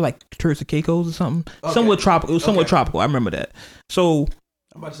think it was like Turks and Caicos or something. Okay. Somewhat tropical. It was somewhat tropical. I remember that. So.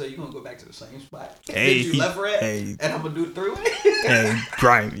 I'm about to say, you're going to go back to the same spot. Hey, you left her at, and I'm going to do the three-way. Hey,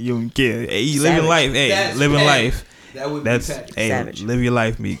 grind. You don't care. Hey, you living life. Hey, that's living Patrick. life. That would that's, be Patrick. Hey, Savage. Live your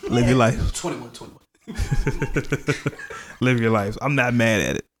life, Meek. Live your life. 21. Live your life. I'm not mad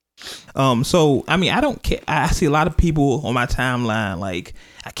at it. So, I mean, I don't care. I see a lot of people on my timeline like,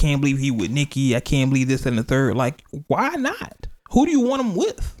 I can't believe he with Nicki. I can't believe this and the third. Like, why not? Who do you want him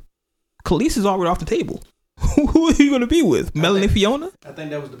with? Khalees is already off the table. Who are you going to be with? Melanie Fiona? I think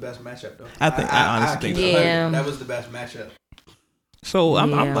that was the best matchup, though. I honestly think so. Yeah. That was the best matchup. So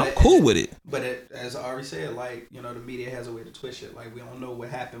I'm cool with it. But as I already said, like, you know, the media has a way to twist it. Like, we don't know what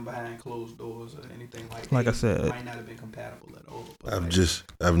happened behind closed doors or anything like that. Like I said, might not have been compatible at all.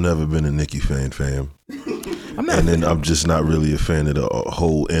 I've never been a Nicki fan, fam. I'm just not really a fan of the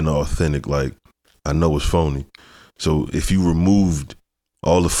whole inauthentic. Like, I know it's phony. So if you removed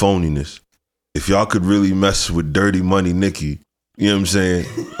all the phoniness, if y'all could really mess with Dirty Money Nicki, you know what I'm saying?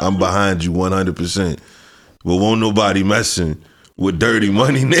 I'm behind you 100%. But won't nobody messing with Dirty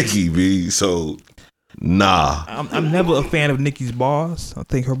Money Nicki, B. So, nah. I'm never a fan of Nicki's bars. I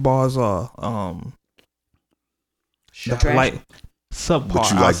think her bars are like subpar. But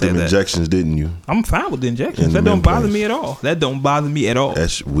you like them injections, didn't you? I'm fine with the injections. That don't bother me at all.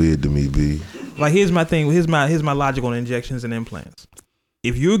 That's weird to me, B. Like, here's my thing. Here's my logic on injections and implants.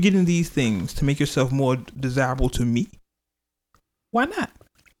 If you're getting these things to make yourself more desirable to me, why not?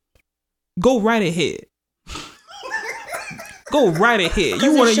 Go right ahead. Go right ahead.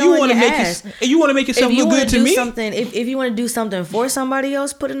 You want to make yourself look good to me. If you want to do something for somebody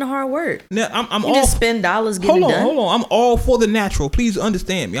else, put in the hard work. Now, I'm you all just spend dollars getting done. Hold on. I'm all for the natural. Please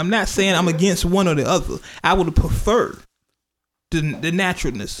understand me. I'm not saying I'm against one or the other. I would prefer the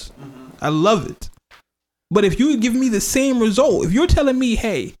naturalness. I love it. But if you give me the same result, if you're telling me,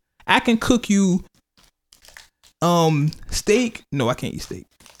 hey, I can cook you steak. No, I can't eat steak.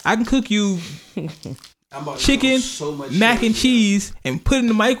 I can cook you chicken, mac and cheese, and put it in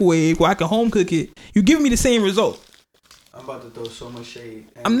the microwave where I can home cook it. You give me the same result. I'm about to throw so much shade.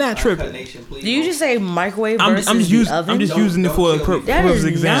 I'm not tripping. Do you just say microwave versus the oven? I'm just using it for a purpose. That is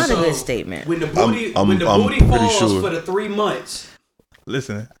example. not a good statement. When the booty falls for the 3 months.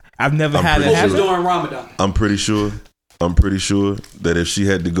 Listen, I've never had it happen. During Ramadan. I'm pretty sure that if she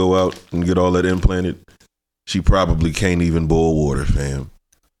had to go out and get all that implanted, she probably can't even boil water, fam.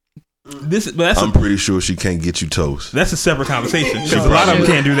 I'm pretty sure she can't get you toast. That's a separate conversation. A lot of them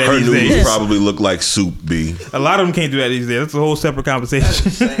can't do that these days. Her noodles probably look like soup, B. A lot of them can't do that these days. That's a whole separate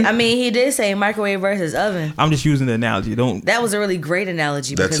conversation. I mean, he did say microwave versus oven. I'm just using the analogy. That was a really great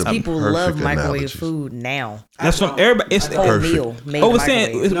analogy because people love microwave food now. That's from everybody. It's perfect. Meal made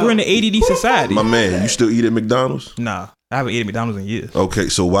we're in the ADD society. My man, you still eat at McDonald's? Nah, I haven't eaten at McDonald's in years. Okay,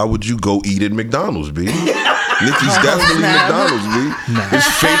 so why would you go eat at McDonald's, B? Nicki's definitely McDonald's, B. Nah. It's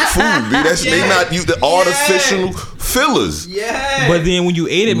fake food, B. They not the artificial fillers. Yeah. But then when you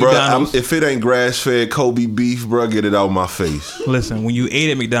ate at McDonald's, if it ain't grass-fed Kobe beef, bro, get it out my face. Listen, when you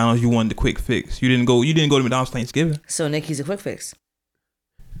ate at McDonald's, you wanted the quick fix. You didn't go to McDonald's Thanksgiving. So Nicki's a quick fix.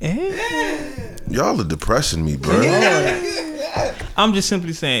 Y'all are depressing me, bro. I'm just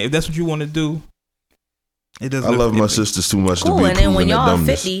simply saying, if that's what you want to do, it doesn't. I love my sisters too much to be and then when y'all are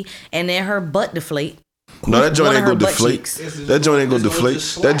 50 and then her butt deflate, No, that joint One ain't of her gonna butt deflate. cheeks. That joint ain't gonna It's gonna deflate.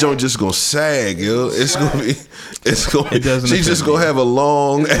 just That slide. joint just gonna sag, yo. It's gonna be. It's gonna. It doesn't She's just offend gonna me. have a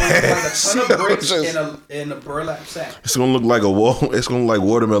long It's ass. gonna look like a ton of bricks in a burlap sack. It's gonna look like a wall. It's gonna look like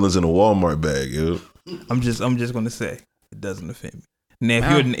watermelons in a Walmart bag, yo. I'm just gonna say it doesn't offend me.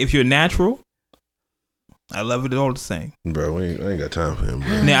 Now, if you're natural, I love it all the same. Bro, I ain't got time for him,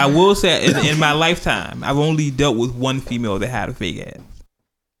 bro. Now, I will say in my lifetime, I've only dealt with one female that had a fake ass,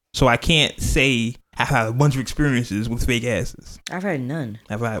 so I can't say I've had a bunch of experiences with fake asses. I've had none.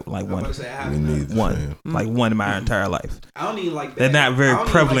 I've had like I'm about one, to say I Me have neither, one, fam. like one in my entire life. I don't even like. They're bad- not very I don't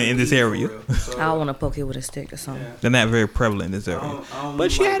even prevalent like in this weed for area. real, so, I don't want to poke it with a stick or something. yeah. They're not very prevalent in this I area. don't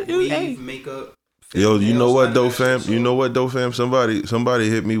But she like had to do. weave, Hey, makeup. Yo, you know nails, what none though, of that fam? shit, so- You know what though, fam? Somebody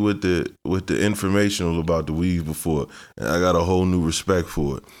hit me with the informational about the weave before, and I got a whole new respect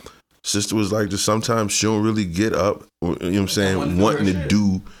for it. Sister was like, just sometimes she don't really get up, or, you know what I'm saying, wanting to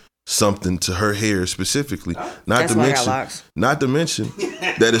do something to her hair specifically. Not That's to why I got mention, locks. not to mention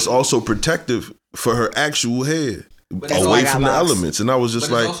that it's also protective for her actual hair, that's why I away got from the locks. elements. And I was But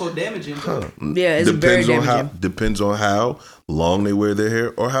just it's like, also damaging. Too. Yeah, it's very depends on how long they wear their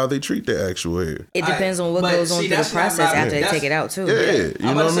hair or how they treat their actual hair. It depends on what But goes on see, through the that's not process my- after they that's- take it out too. Yeah, you I'm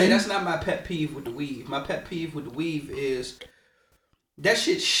know about to what I say mean? that's not my pet peeve with the weave. My pet peeve with the weave is that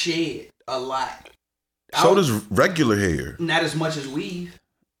shit shed a lot. So does regular hair. Not as much as weave.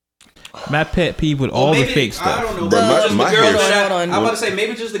 my pet peeve with Or all the maybe- fake I stuff. don't know. But Maybe my- just the my girls hair- that Hold on. I'm about to say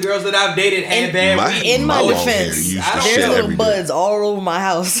maybe just the girls that I've dated had bad my- weave. In my long defense, hair used to I don't shed there's know. little every day. buds all over my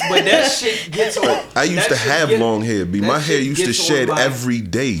house. But that shit gets on. I used that to shit have get- long hair, B. that My hair shit used to gets on shed my every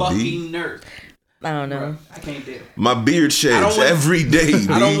day, B. Fucking nerve. I don't know. Bro, I can't deal. My beard sheds wanna- every day, B.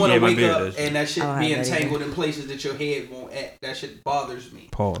 I don't want Yeah, to my wake beard up does. and that shit I don't be have that entangled in places that your head won't at. That shit bothers me.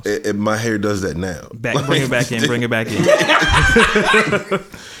 Pause. My hair does that now. Bring it back in. Bring it back in.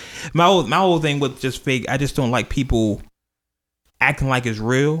 my whole thing with just fake. I just don't like people acting like it's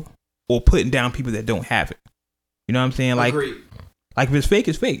real or putting down people that don't have it. You know what I'm saying? Like Agreed. if it's fake,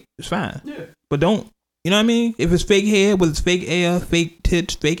 it's fake. It's fine. Yeah. But don't. You know what I mean? If it's fake hair, whether it's fake hair, fake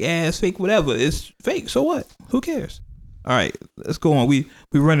tits, fake ass, fake whatever, it's fake. So what? Who cares? All right, let's go on. We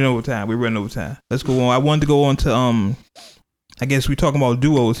running over time. We're running over time. Let's go on. I wanted to go on to I guess we talking about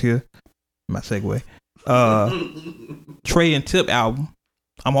duos here. My segue. Trey and Tip album.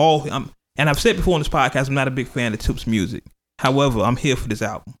 And I've said before on this podcast, I'm not a big fan of Tip's music. However, I'm here for this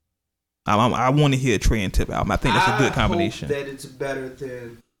album. I want to hear Trey and Tip album. I think that's a good combination. I hope that it's better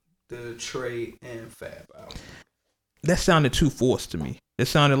than the Trey and Fab album. That sounded too forced to me. It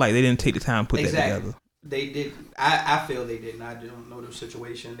sounded like they didn't take the time to put that together. They did. I feel they didn't. I don't know the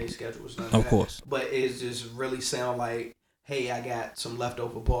situation. Their schedule was none of Of that. course. But it just really sound like, hey, I got some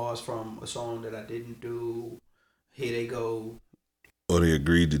leftover bars from a song that I didn't do. Here they go. Or they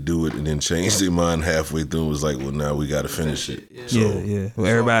agreed to do it and then changed their mind halfway through and was like, well, now we got to finish it. Yeah. Yeah. Well,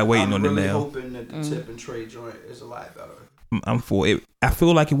 everybody waiting on the I'm really nail. hoping that the Tip and Trey joint is a lot better. I'm for it. I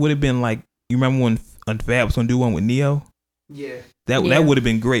feel like it would have been like, you remember when Fab was gonna do one with Neo? Yeah. That Yeah. would have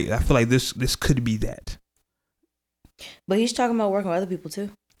been great. I feel like this could be that. But he's talking about working with other people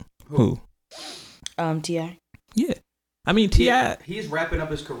too. Who? T.I. Yeah. I mean, T.I. He's wrapping up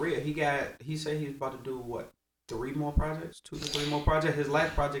his career. He said he's about to do what? 2 to 3 more projects. His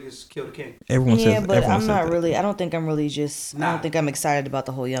last project is Kill the King. Everyone Yeah, says. but everyone I'm says not that. really. I don't think I'm really just. I Nah. don't think I'm excited about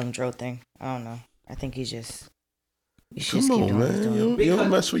the whole Young Dro thing. I don't know. I think he's just. You should Come just keep on, doing what he's man. doing. You don't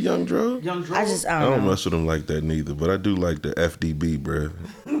mess with Young Dro? Young Dro. I I don't don't know. mess with him like that neither, but I do like the FDB, bruh.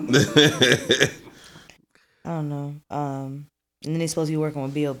 I don't know. And then he's supposed to be working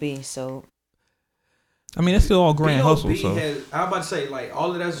with B.O.B. So I mean, that's still all grand hustle. So I'm about to say, like,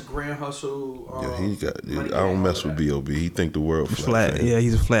 all of that's grand hustle. Yeah, he got. money I don't bag, mess all with that. B.O.B. He think the world flat. flat. fam. Yeah,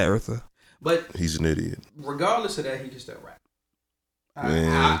 he's a flat earther. But He's an idiot. regardless of that, he can still rap.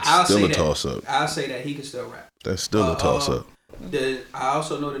 Man, I'll still say a that. toss up. I'll say that he can still rap. That's still a toss up. I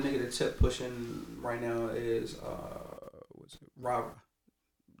also know the nigga that Tip pushing right now is what's it, Rara.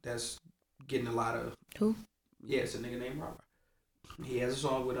 That's getting a lot of. Who? Yeah, it's a nigga named Rara. He has a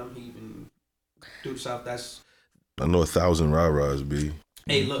song with him. He even do South. That's I know 1,000 rah-rahs, B.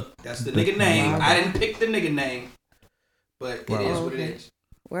 hey, look, that's the nigga name. I didn't pick the nigga name, but it is what it is.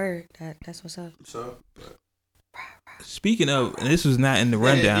 word. That's what's up. So, but, Speaking of, and this was not in the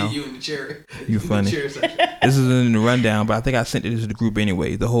rundown. you in the chair. You in the funny. chair section. This is in the rundown, but I think I sent it to the group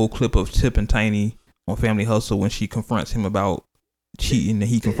anyway. The whole clip of Tip and Tiny on Family Hustle when she confronts him about cheating and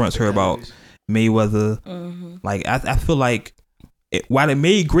he confronts her about Mayweather. Mm-hmm. Like I feel like while it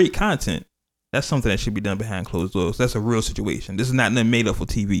made great content, that's something that should be done behind closed doors. That's a real situation. This is not nothing made up for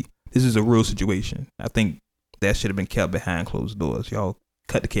TV. This is a real situation. I think that should have been kept behind closed doors. Y'all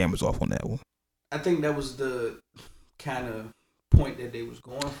cut the cameras off on that one. I think that was the kind of point that they was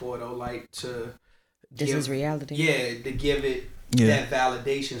going for, though, like to This is reality. Yeah, to give it that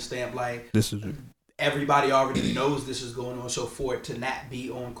validation stamp, like this is everybody already knows this is going on. So for it to not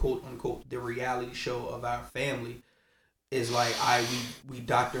be on quote unquote the reality show of our family is like, we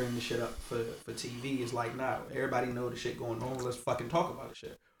doctoring the shit up for TV. It's like, nah, everybody know the shit going on. Let's fucking talk about the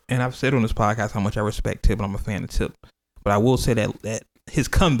shit. And I've said on this podcast how much I respect Tip, and I'm a fan of Tip. But I will say that his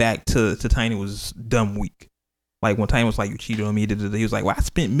comeback to Tiny was dumb weak. Like when Tiny was like, "You cheated on me," he was like, "Well, I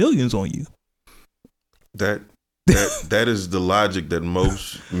spent millions on you." That is the logic that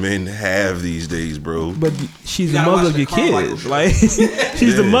most men have these days, bro. But she's the mother of your kids. Like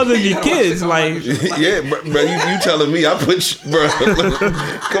she's the mother of your kids. Like yeah, bro. You telling me I put bro?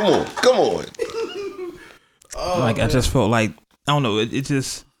 Come on. Oh, like man. I just felt like I don't know.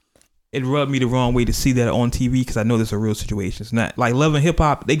 It rubbed me the wrong way to see that on TV because I know there's a real situation. It's not like Love and Hip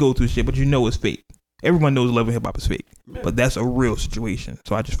Hop. They go through shit, but you know it's fake. Everyone knows Love and Hip Hop is fake, but that's a real situation.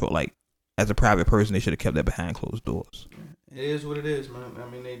 So I just felt like, as a private person, they should have kept that behind closed doors. It is what it is, man. I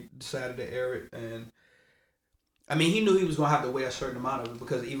mean, they decided to air it, and I mean, he knew he was gonna have to weigh a certain amount of it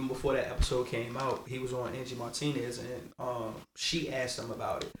because even before that episode came out, he was on Angie Martinez, and she asked him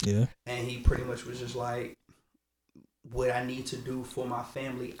about it. Yeah, and he pretty much was just like, "What I need to do for my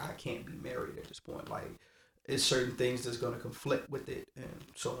family, I can't be married at this point. Like, it's certain things that's gonna conflict with it, and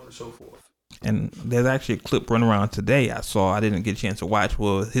so on and so forth." And there's actually a clip running around today I didn't get a chance to watch,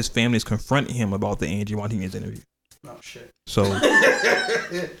 where his family's confronting him about the Angie Martinez interview. Oh, shit. So,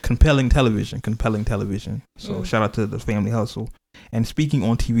 compelling television. So, shout out to the Family Hustle. And speaking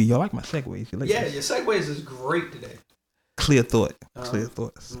on TV, y'all like my segues? Like yeah, your segues is great today. Clear thoughts.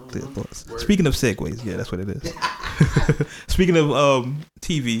 Word. Speaking of segues, yeah, that's what it is. Speaking of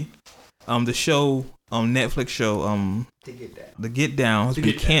TV, the show, Netflix show, The Get Down has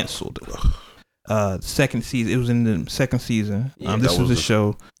been canceled. Second season. It was in the second season. Yeah, this was a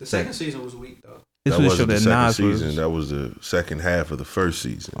show. The second season was weak though. This was a show that Nas was. That was the second half of the first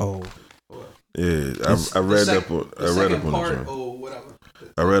season. Oh, yeah. I read up on the joint. Oh, whatever.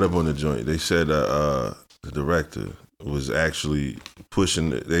 I read up on the joint. They said the director was actually pushing.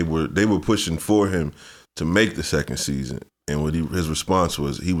 They were pushing for him to make the second season, and what his response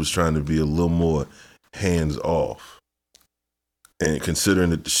was, he was trying to be a little more hands off. And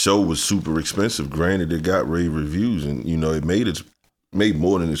considering that the show was super expensive, granted it got rave reviews, and it made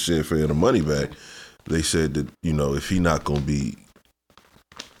more than its share of the money back. They said that if he not gonna be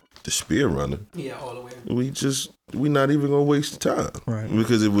the spear runner, all the way, we not even gonna waste the time, right?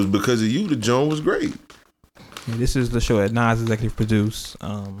 Because it was because of you. The joint was great. Yeah, this is the show that Nas executive produced.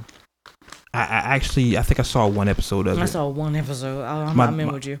 I think I saw one episode of it. I saw one episode. I'm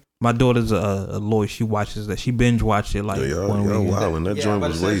in with you. My daughter's a lawyer. She watches that. She binge watched it like one week. Wow, and that joint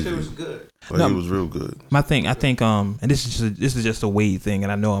was lazy. It was good. It was real good. My thing, I think, and this is just a Wade thing,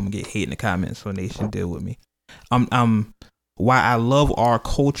 and I know I'm gonna get hate in the comments, so Nation, deal with me. Why I love our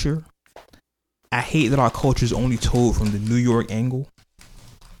culture, I hate that our culture is only told from the New York angle,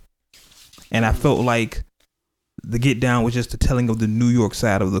 and I felt like The Get Down was just the telling of the New York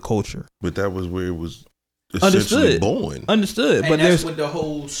side of the culture. But that was where it was essentially born. Understood. And but that's what the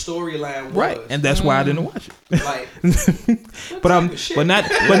whole storyline was. Right, and that's why I didn't watch it. Like, but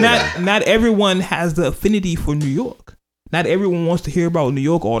not everyone has the affinity for New York. Not everyone wants to hear about New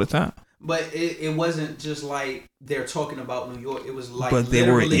York all the time. But it wasn't just like they're talking about New York. It was like, but they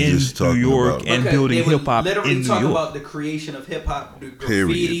were in New York and building hip hop in New York. Literally talking about the creation of hip hop, the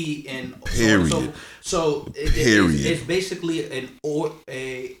graffiti, and period. So it's basically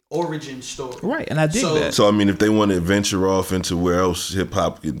a origin story. Right, and I dig that. So I mean, if they want to venture off into where else hip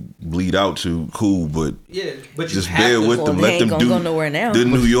hop can bleed out to, cool. But but just bear with them. Let them do go nowhere now. The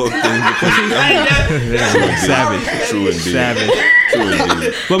New York thing. Savage. True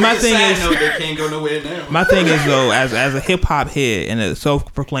indeed. But my thing is, they can't go nowhere now. My thing is though, as a hip hop head and a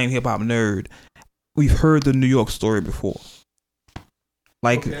self-proclaimed hip hop nerd, we've heard the New York story before.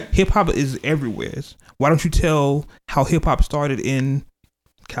 Like hip hop is everywhere. Why don't you tell how hip hop started in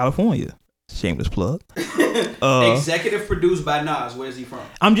California? Shameless plug. Executive produced by Nas. Where's he from?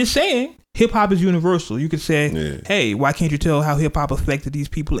 I'm just saying, hip hop is universal. You could say, hey, why can't you tell how hip hop affected these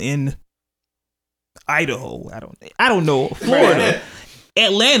people in Idaho? I don't know. Florida.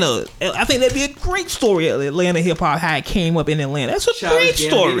 Atlanta. I think that'd be a great story. Atlanta hip hop, how it came up in Atlanta. That's a great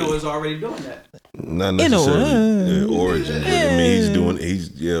story. Gambino is already doing that. Not necessarily origin. But, I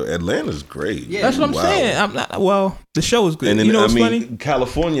mean, Atlanta's great. Yeah. That's what I'm saying. I'm not. Well, the show is good. And then, you know what's funny?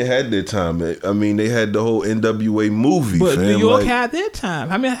 California had their time. I mean, they had the whole NWA movie. But fam. New York had their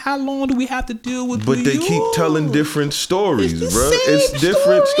time. I mean, how long do we have to deal with But New they York? keep telling different stories, It's the bro. same It's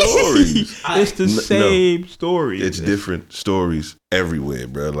different story. stories. It's the same story. It's different stories everywhere,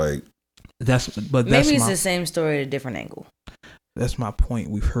 bro. Like that's Maybe it's the same story at a different angle. That's my point.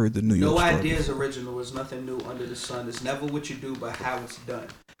 We've heard the New York story. No idea is original. It's nothing new under the sun. It's never what you do, but how it's done.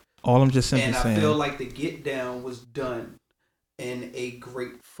 All I'm just simply saying. And I feel like the Get Down was done in a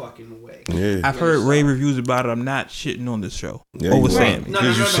great fucking way. Yeah. I've heard rave reviews about it. I'm not shitting on this show. Yeah, Oversaying me. No.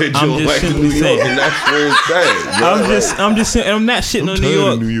 You said I'm you don't just like simply New York, saying. and that's where it's at, bro. I'm just saying. I'm not shitting on New tired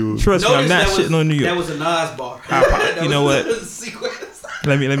York. of New York. Trust me, I'm not Notice shitting on New That York. was a Nas bar. You know what? That was a sequence.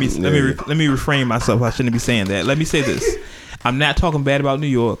 Let me refrain myself. I shouldn't be saying that. Let me say this. I'm not talking bad about New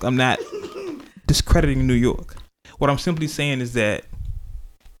York. I'm not discrediting New York. What I'm simply saying is that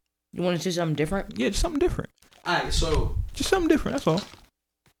You want to do something different? yeah, just something different. Alright, so Just something different. That's all.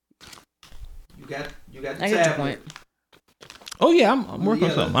 you got the I get your tablet. point. Oh yeah, I'm working on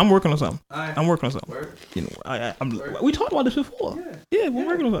Yeah. something. I'm working on something. Alright. I'm working on something. Word. You know, Word. we talked about this before. Yeah. Yeah, we're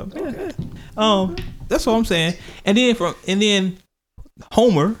working on something. Yeah. That's all I'm saying. And then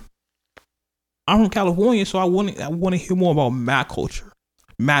Homer. I'm from California, so I want to hear more about my culture,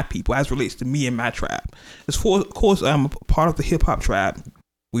 my people, as relates to me and my tribe. Of course, I'm a part of the hip hop tribe.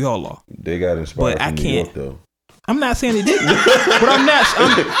 We all are. They got inspired But I from New can't- York, though. I'm not saying they didn't, but I'm not.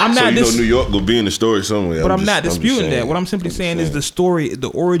 I'm So not. you know New York will be in the story somewhere. But I'm not disputing that. What I'm simply just saying is the story, the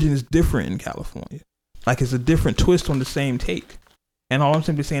origin is different in California. Like it's a different twist on the same take. And all I'm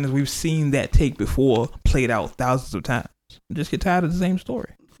simply saying is we've seen that take before played out thousands of times. Just get tired of the same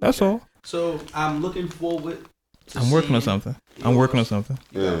story. That's all. So I'm looking forward to I'm working on seeing something. I'm working on something.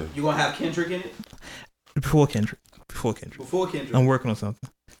 Yeah. You gonna have Kendrick in it? Before Kendrick. Before Kendrick. Before Kendrick. I'm working on something.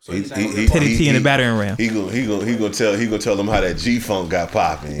 So he's not He- gonna he- be part of Teddy T in the battering ram. He gonna tell them how that G Funk got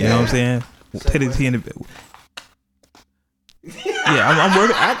popping. You know what I'm saying? Teddy T in the. Yeah, I'm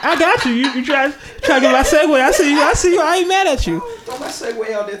working. I got you. You try to get my segue. I see you. I ain't mad at you. Throw my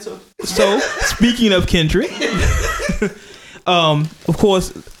segue out there too. So speaking of Kendrick, of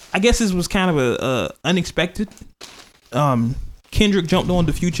course, I guess this was kind of a unexpected. Kendrick jumped on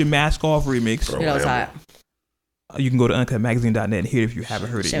the Future Mask Off remix. Bro, You know, it's Hammer. hot. You can go to uncutmagazine.net and hear it if you haven't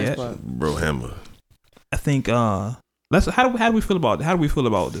heard it Shameless yet. plug. Bro, Hammer. I think how do we feel about it? How do we feel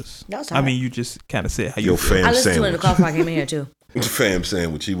about this? That was I hot. mean, you just kind of said how you Yo, feel. fam I listened to it in the sandwich. car before I came in here too. Fam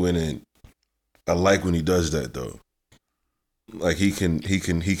sandwich. He went in. I like when he does that though. Like he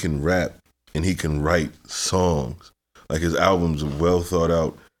can rap and he can write songs. Like his albums are well thought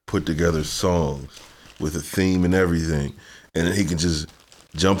out, put together songs with a theme and everything. And then he can just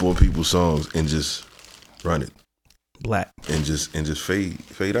jump on people's songs and just run it Black. and just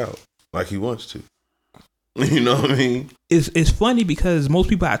fade out like he wants to. You know what I mean? It's funny because most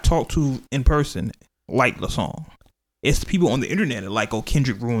people I talk to in person like the song. It's the people on the internet that like, oh,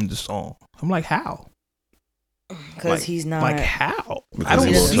 Kendrick ruined the song. I'm like, how? Because Like- he's not. Like how? I Because don't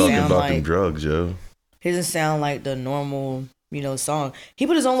he won't see talk it. about Like- them drugs, yo. He doesn't sound like the normal, song. He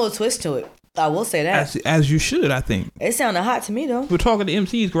put his own little twist to it. I will say that. As you should, I think. It sounded hot to me though. We're talking to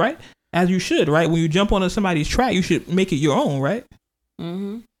MCs, right? As you should, right? When you jump onto somebody's track, you should make it your own, right?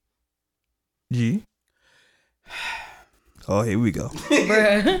 Mm-hmm. G. Oh, here we go.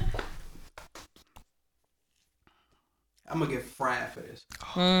 Bruh. I'm gonna get fried for this.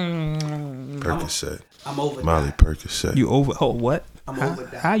 Percocet. I'm over Molly that. Percocet. You over? Oh, what? I'm how, over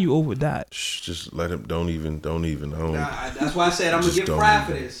that. How you over that? Shh, just let him. Don't even. I don't. That's why I said I'm gonna Just get don't fried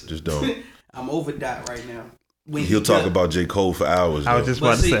for even. this. Just don't. I'm over that right now. When He'll he talk does- about J. Cole for hours. I was though. just But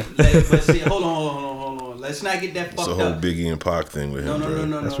about to see, say. but see, hold on. Let's not get that It's fucked a whole up. Biggie and Pac thing with No, him, no, bro. no,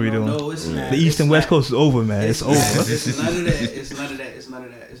 no, That's no, what we no, doing. no, it's not. The East and It's West not. Coast is over, man. It's over. It's none of that. It's none of that. It's none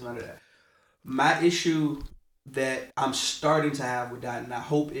of that. It's none of that. My issue that I'm starting to have with that, and I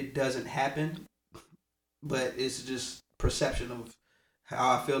hope it doesn't happen, but it's just perception of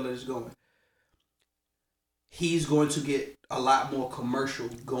how I feel that it's going. He's going to get a lot more commercial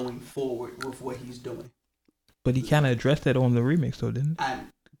going forward with what he's doing. But he kind of addressed that on the remix, though, didn't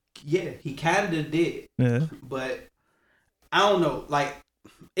Yeah, he kind of did. he? Yeah. But I don't know. Like,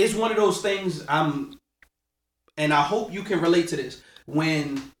 it's one of those things and I hope you can relate to this.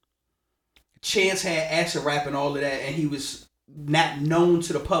 When Chance had acid rap and all of that, and he was not known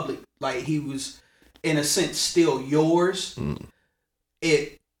to the public, like he was in a sense still yours.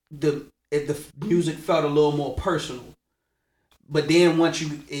 The music felt a little more personal. But then once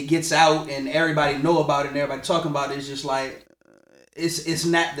it gets out and everybody know about it and everybody talking about it, it's just like it's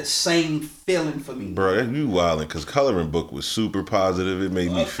not the same feeling for me. Bro, you wildin', because Coloring Book was super positive. It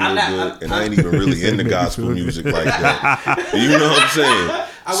made me feel I'm not- good. And I ain't even really into gospel music like that. You know what I'm saying?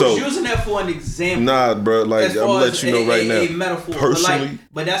 I was using that for an example. Nah, bro, like, as I'm far gonna let as you know right now. A metaphor. Personally,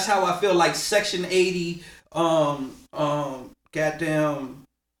 But that's how I feel like Section 80, goddamn.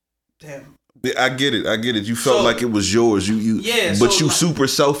 I get it. You felt like it was yours. Yeah, but so you like, super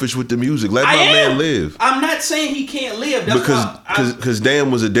selfish with the music. Let my I am. man live. I'm not saying he can't live. That's Because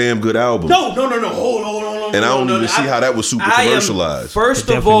Damn was a damn good album. No. Hold on. And I don't even see how that was super commercialized. First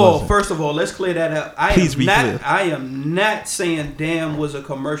of all, let's clear that up. I am not saying Damn was a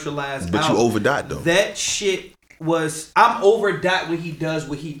commercialized But album. you over Dot though. That shit was. I'm over Dot when he does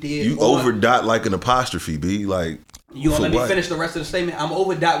what he did. You over Dot like an apostrophe, B. Like, you want to let me finish the rest of the statement? I'm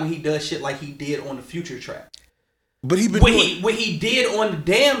over Dot when he does shit like he did on the Future track. But he been what he did on the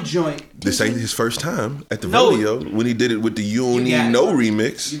Damn joint. This ain't his first time at the rodeo when he did it with the You Don't Need No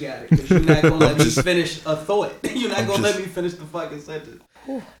remix. You got it. Because you're not gonna let me finish a thought. You're not gonna let me finish the fucking sentence.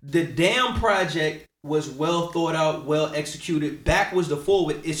 The Damn project was well thought out, well executed. Backwards to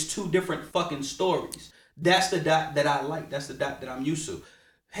forward, it's two different fucking stories. That's the Dot that I like. That's the Dot that I'm used to.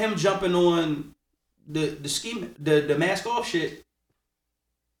 Him jumping on the mask off shit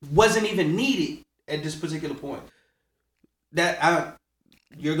wasn't even needed at this particular point.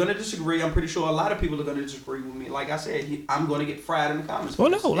 You're gonna disagree. I'm pretty sure a lot of people are gonna disagree with me. Like I said, I'm gonna get fried in the comments. Well,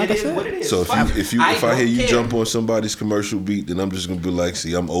 no, like I said, what it is. So if I hear you care. jump on somebody's commercial beat, then I'm just gonna be like,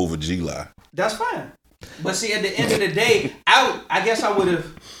 see, I'm over G-Lie. That's fine. But see, at the end of the day, I guess I would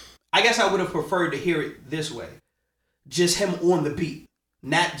have preferred to hear it this way, just him on the beat,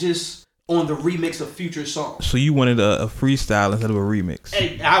 not just on the remix of Future songs. So you wanted a freestyle instead of a remix?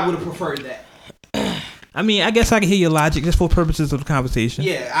 And I would have preferred that. I mean, I guess I can hear your logic just for purposes of the conversation.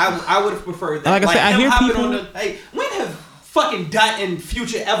 Yeah, I would have preferred that. Like I said, I hear people. When have fucking Dot and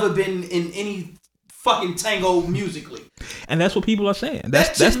Future ever been in any fucking tango musically? And that's what people are saying.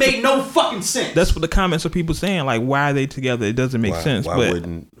 That just made no fucking sense. That's what the comments of people saying. Like, why are they together? It doesn't make sense. Why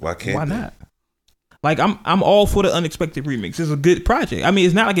can't why they? not? Like, I'm all for the Unexpected remix. It's a good project. I mean,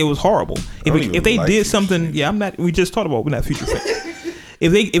 it's not like it was horrible. If they did something, yeah, I'm not. We just talked about we're not Future fans.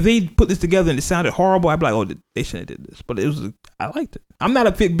 If they put this together and it sounded horrible, I'd be like, oh, they shouldn't have did this. But I liked it. I'm not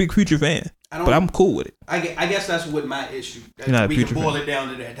a big Future fan, but I'm cool with it. I guess that's what my issue. You're not a we Future can boil fan. it down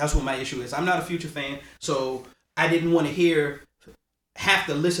to that. That's what my issue is. I'm not a Future fan, so I didn't want to have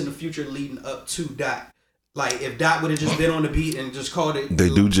to listen to Future leading up to Dot. Like if Dot would have just been on the beat and just called it. They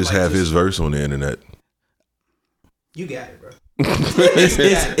do just have his verse on the internet. You got it, bro.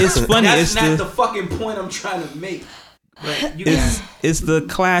 It's funny. That's not the fucking point I'm trying to make. But it's the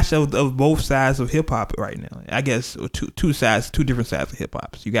clash of both sides of hip hop right now. I guess two different sides of hip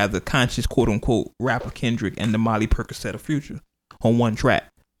hop. So you got the conscious quote unquote rapper Kendrick and the Molly Percocet of Future on one track.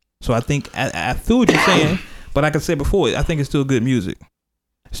 So I think I feel what you're saying, but like I said before, I think it's still good music.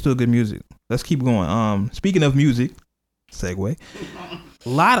 It's still good music. Let's keep going. Speaking of music, segue. A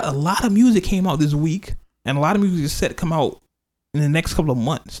lot of music came out this week, and a lot of music is set to come out in the next couple of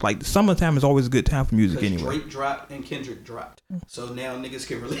months. Like the summertime is always a good time for music anyway. Drake dropped and Kendrick dropped, so now niggas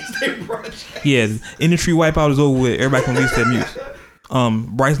can release their project. Yeah, industry wipeout is over with. Everybody can release their music.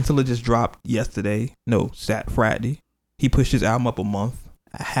 Bryson Tiller just dropped yesterday. No, Friday. He pushed his album up a month.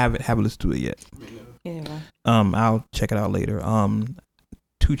 I haven't listened to it yet. I'll check it out later.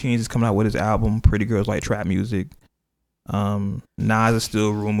 2 Chainz is coming out with his album Pretty Girls Like Trap Music. Nas is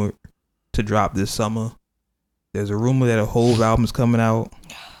still rumored to drop this summer. There's a rumor that a Hove album is coming out.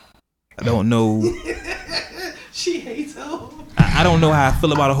 I don't know. She hates Hove. I don't know how I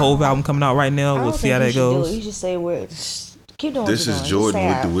feel about a Hove album coming out right now. We'll see how that goes. You just say keep doing. This is Jordan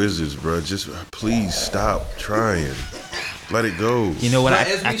with the Wizards, bro. Just please stop trying. Let it go. You know what?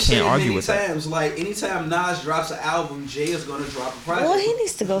 As I we can't argue with times, that. Like anytime Nas drops an album, Jay is gonna drop a project. Well, he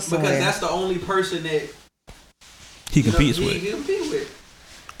needs to go somewhere because that's the only person that he competes with. He compete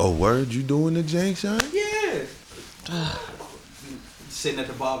with. Oh, word? You doing the Jank shine? Yeah. Sitting at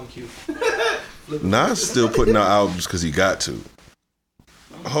the barbecue. Nas still putting out albums because he got to.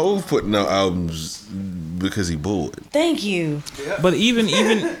 Hove putting out albums because he bored. Thank you. Yeah. But even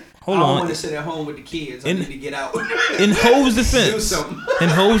hold I don't on. want to sit at home with the kids. I need to get out. In Hove's Do defense, something.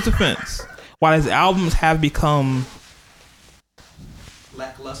 while his albums have become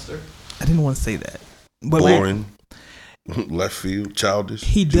lackluster, I didn't want to say that, but boring, left field, childish.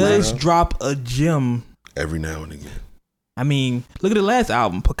 He does drop a gem every now and again. I mean, look at the last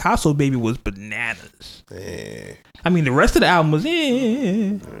album. Picasso Baby was bananas. I mean, the rest of the album was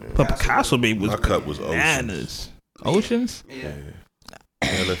but Picasso Baby was bananas. Oceans? Yeah.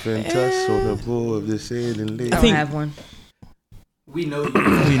 Elephant tusk on the board of the sailing lady. I don't have one. We know you.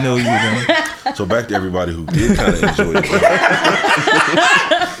 We know you, man. So back to everybody who did kind of enjoy it.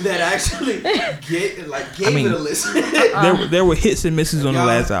 That actually gave it a listen. There were hits and misses on the Y'all-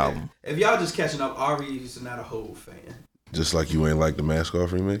 last album. If y'all just catching up, Ari's not a whole fan. Just like you ain't like the Mask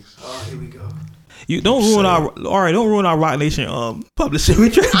Off remix. Oh, here we go. You don't ruin don't ruin our Rock Nation publishing. We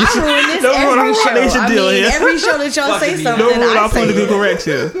try to I ruin this don't ruin our every Rock show. Nation I deal mean, here. every show that y'all say Fucking something, Don't ruin I our say political it. correct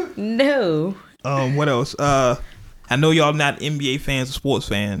here. No. What else? I know y'all not NBA fans or sports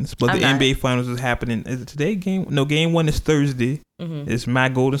fans, but I'm the not. NBA finals is happening. Is it today? Game 1 is Thursday. It's my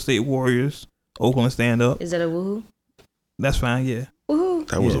Golden State Warriors. Oakland stand up. Is that a woohoo? That's fine. Yeah. Woohoo.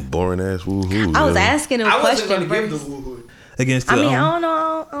 That was a boring ass woohoo. I was asking a I wasn't question going to give first. the woo-hoo. Against the I mean, I don't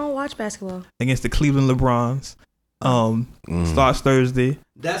know. I don't watch basketball. against the Cleveland LeBrons. Starts Thursday.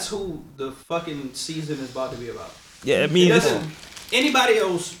 That's who the fucking season is about to be about. Yeah, I It mean, doesn't. Anybody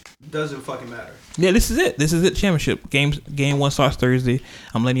else doesn't fucking matter. yeah, this is it. This is it. Championship game 1 starts Thursday.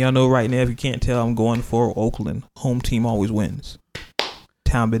 I'm letting y'all know right now. If you can't tell, I'm going for Oakland. Home team always wins.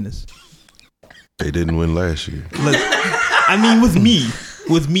 Town business. They didn't win last year. Look, I mean, with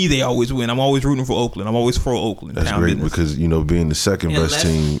me, they always win. I'm always rooting for Oakland. I'm always for Oakland. That's Town great business. because being the second best Unless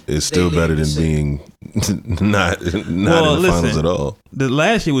team is still they better leave than the being not Well, in the finals listen. at all. The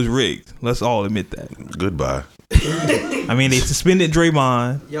last year was rigged. Let's all admit that. Goodbye. I mean, they suspended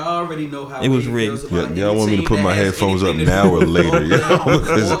Draymond. Y'all already know how It was he rigged. feels about Y'all any want me to team put that my has headphones up anything to now do or with later?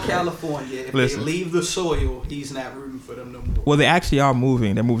 Oakland or California. If Listen. they leave the soil, he's not rooting for them no more. Well, they actually are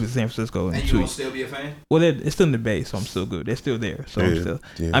moving. They're moving to San Francisco in And you 2 gonna weeks. still be a fan? Well, it's still in the Bay, so I'm still good. They're still there, so I'm Yeah, still.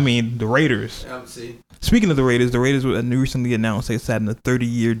 yeah. I mean, the Raiders. See, Speaking of the Raiders recently announced they signed a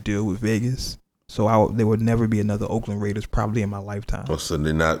 30-year deal with Vegas. So there would never be another Oakland Raiders probably in my lifetime. Oh, so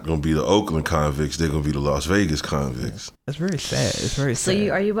they're not going to be the Oakland convicts. They're going to be the Las Vegas convicts. That's very sad. It's very So sad.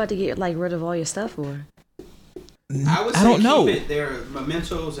 are you about to get rid of all your stuff, or I would say don't know. keep it their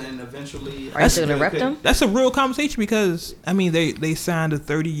mementos and eventually. are you still gonna rep them? That's a real conversation because I mean they signed a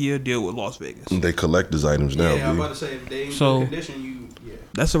 30-year deal with Las Vegas. They collect these items now, Yeah, I'm B. about to say if they ain't So- in good condition, yeah.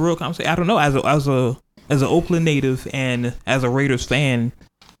 That's a real conversation. I don't know. As an Oakland native and as a Raiders fan,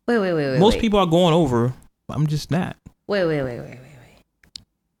 Wait. most people are going over. I'm just not. Wait.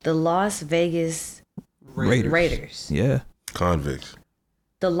 The Las Vegas Raiders. Yeah. Convicts.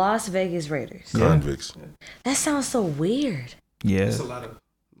 The Las Vegas Raiders. Yeah. Convicts. That sounds so weird. Yeah. It's a lot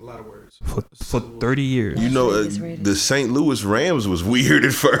of words. For 30 years. You know, Vegas Raiders. the St. Louis Rams was weird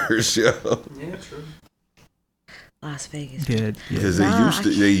at first, yo. Yeah, true. Las Vegas. Yeah. Because Nah,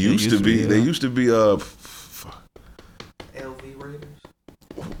 they used to be LV Raiders.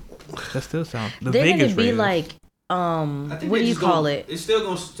 That still sounds. The They're Vegas gonna be Raiders. like I what think do they you just call gonna- it? It's still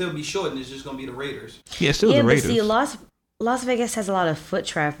gonna be short, and it's just gonna be the Raiders. Yeah, still Yeah, the but Raiders. see, Las Vegas has a lot of foot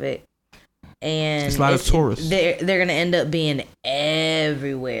traffic, and It's a lot of tourists. They're gonna end up being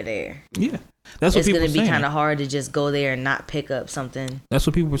everywhere there. Yeah. That's what It's people gonna were be saying. kind of hard to just go there and not pick up something. That's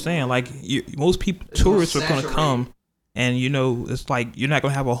what people were saying. Like most people, It's gonna tourists are going to saturate. come, and it's like you're not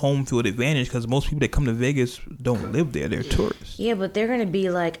going to have a home field advantage because most people that come to Vegas don't live there. They're tourists. Yeah, but they're gonna be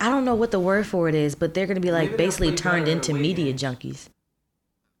like, I don't know what the word for it is, but they're gonna be like Maybe they'll basically play turned better into away media games. junkies.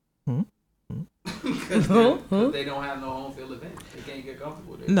 Because they don't have no home field advantage. They can't get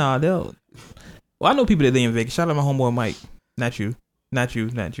comfortable there. Nah, they'll. Well, I know people that live in Vegas. Shout out my homeboy Mike. Not you. Not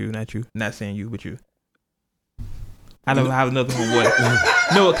saying you, but you. I don't have another homeboy.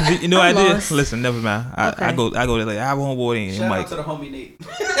 No, because I I'm did. lost. Listen, never mind. I Okay. go there. Like, I have a homeboy named Shout Mike. out to the homie Nate.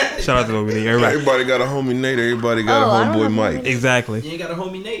 Shout out to everybody. Everybody. Everybody got a homie Nate. Everybody got Oh, I a don't homeboy have a Mike. homie Nate. Exactly. You ain't got a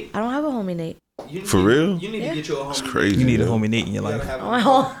homie Nate. I don't have a homie Nate. For real? You need Yeah. to get you a homie. It's Nate. crazy. You need a man. homie Nate in your You gotta life. have a-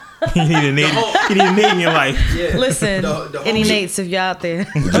 Oh, You need a Nate. You need a Nate in your life. Yeah. listen, The any homie- Nates if y'all out there.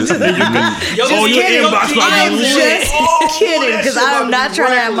 Yo, Oh, your kidding. inbox about I'm to be just lit. kidding that because shit about I'm to not be trying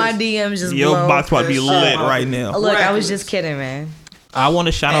to have my reckless. DMs just Your blown. box about to be That lit shit right now. Look, I was reckless. just kidding, man. I want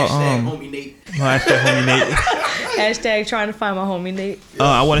to shout out Hashtag homie Nate. hashtag homie Nate. Hashtag trying to find my homie Nate.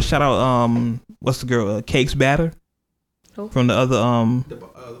 I want to shout out what's the girl Cakes Batter Who? from the other The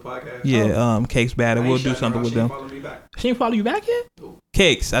podcast. yeah Cakes Batter. I We'll ain't do shouting something her out. with She ain't them. follow me back. She ain't follow you back yet? Nope.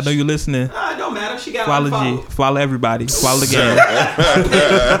 Cakes, I know you listening. Nah, it don't matter. She got Follow G, unfollowed. follow everybody, follow the game.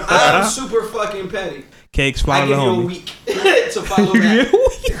 I'm super fucking petty. Cakes, I follow give the you a homie. week to follow back.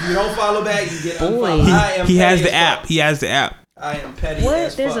 If you don't follow back, you get unfollowed. I am He has petty the as app. fuck. He has the app. I am petty What?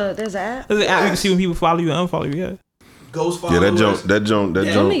 as There's fuck. an app. There's an app you can see when people follow you and unfollow you. Yeah. Ghost Yeah, followers. that joint.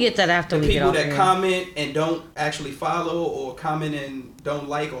 Let me get that after The we get people off that here. comment and don't actually follow, or comment and don't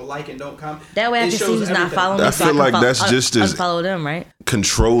like, or like and don't comment. That way I It can see shows who's not everything. following me. I so feel can like that's just as- unfollow them, right?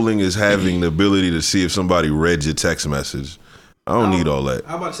 Controlling is having the ability to see if somebody read your text message. I don't need all that.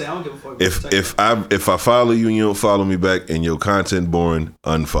 I'm about to say I don't give a fuck. If I follow you and you don't follow me back and your content boring,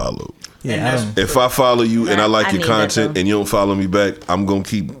 unfollow. Yeah, If I follow you and I like I your need content that, and you don't follow me back, I'm gonna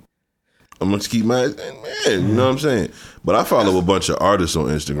keep my man. You know what I'm saying? But I follow a bunch of artists on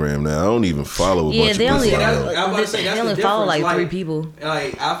Instagram now. I don't even follow a bunch they of only people. they only follow like 3 people.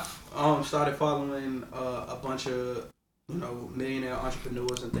 Like I've started following a bunch of millionaire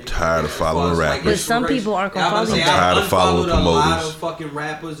entrepreneurs and things. Tired of following rappers. But some people aren't gonna follow you. Tired of following a lot promoters. of fucking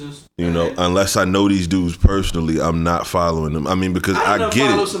rappers and Unless I know these dudes personally, I'm not following them. I mean, because I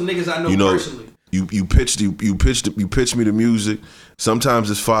get follow it. some niggas I know personally. You pitch me the music. Sometimes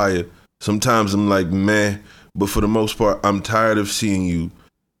it's fire. Sometimes I'm like, man. But for the most part, I'm tired of seeing you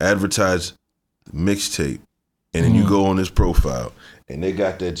advertise mixtape, and then you go on this profile, and they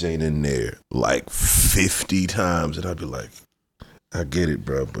got that Jane in there like 50 times, and I'd be like, I get it,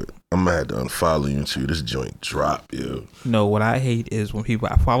 bro, but I'm gonna have to unfollow you until this joint drop, yo. No, what I hate is when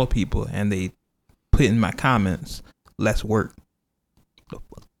I follow people and they put in my comments, "Let's work." What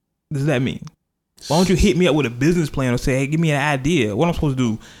the fuck does that mean? Why don't you hit me up with a business plan or say, "Hey, give me an idea. What I'm supposed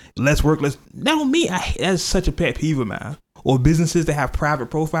to do? Let's work." That don't mean that's such a pet peeve of mine. Or businesses that have private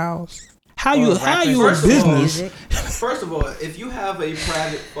profiles. How you a business? First of all, if you have a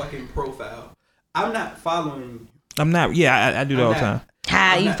private fucking profile, I'm not following you. I'm not. Yeah, I do that all the time.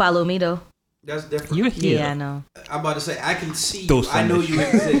 How you follow me though? That's different. You're here. Yeah, I know. I'm about to say I can see Those you. I know you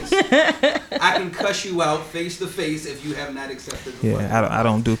exist. I can cuss you out face to face if you have not accepted. I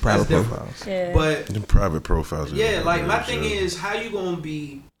don't do private profiles. Yeah. But Them private profiles. yeah, like my thing is, how you gonna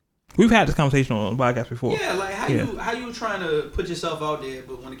be? We've had this conversation on the podcast before. Yeah, like how you trying to put yourself out there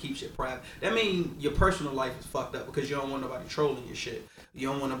but want to keep shit private? That means your personal life is fucked up because you don't want nobody trolling your shit. You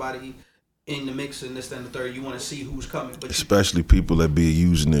don't want nobody in the mix and this, that, and the third. You want to see who's coming. But especially people that be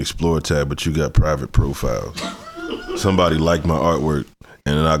using the Explore tab, but you got private profiles. Somebody like my artwork,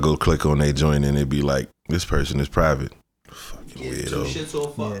 and then I go click on their joint, and it be like, this person is private. Fucking weirdo. Shit's all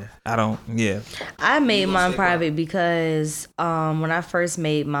fucked. Yeah, I don't. Yeah, I made mine private because when I first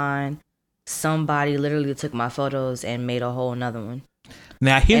made mine, somebody literally took my photos and made a whole another one.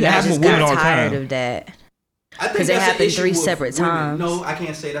 Now I hear And that I happen just with women all got the tired time. of that. I think Because it that's an happened issue 3 with separate women. times. No, I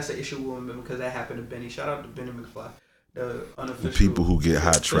can't say that's an issue with women because that happened to Benny. Shout out to Benny McFly, the unofficial. The people who get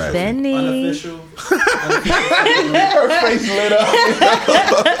hot traffic. Benny. Unofficial. Her face lit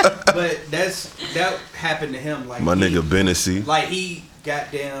up. But that happened to him. Like My nigga Bennessy. Like he got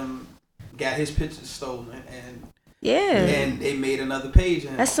his pictures stolen and Yeah. they made another page.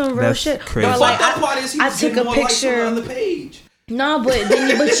 And That's some real That's shit. crazy. Or the like, fucked up part is he I was took getting a more likes on picture. the other page. No,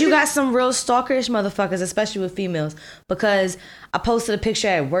 but you got some real stalkerish motherfuckers, especially with females, because I posted a picture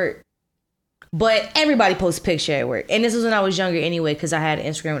at work. But everybody posts a picture at work. And this was when I was younger anyway, because I had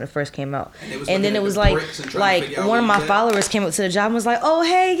Instagram when it first came out. And then it was like one of my followers came up to the job and was like, "Oh,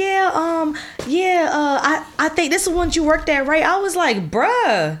 hey, I think this is one you worked at, right?" I was like,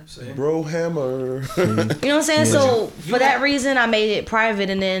 bruh. Bro Hammer. You know what I'm saying? So for that reason, I made it private,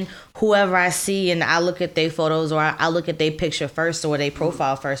 and then whoever I see and I look at their photos or I look at their picture first or their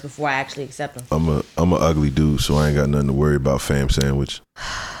profile first before I actually accept them. I'm a ugly dude, so I ain't got nothing to worry about. Fam sandwich.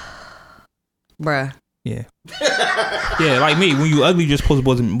 Bruh. Yeah. Yeah, like me. When you ugly, you just post a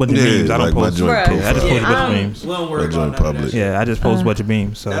bunch of memes. I don't like my post. joint Bruh. profile. I just post a bunch of memes. We don't worry My about joint none of that public. shit. Yeah, I just post a bunch of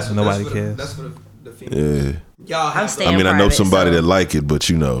memes, so nobody cares. That's for the females. Yeah. Y'all have staying I mean, I know private, somebody so- that like it, but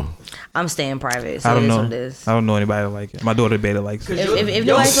you know. I'm staying private, so I don't it is know. what it is. I don't know anybody that like it. My daughter Beta likes it. If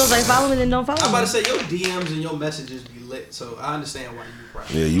nobody feels like following me, then don't follow I'm about to me. say your DMs and your messages be lit, so I understand why you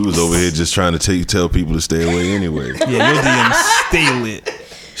private. Yeah, you was over here just trying to tell people to stay away anyway. Yeah, your DMs stay lit.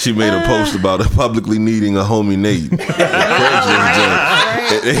 She made a post about publicly needing a homie Nate. Craigslist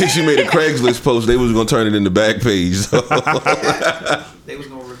joint. She made a Craigslist post. They was gonna turn it in the back page. So. They was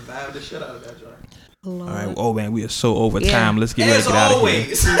gonna revive the shit out of that joint. All right, oh man, we are so over Yeah. time. Let's get ready As to get out of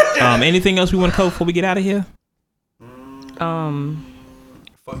always. here. Anything else we want to cover before we get out of here?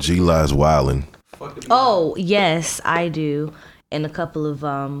 G Lies wildin'. Fuck the Oh, yes, I do. In a couple of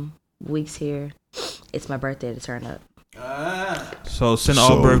weeks here, it's my birthday to turn up. So send all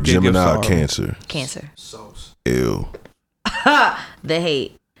So birthday gifts. Gemini to Ari. Cancer. Cancer. Sauce. Ew. The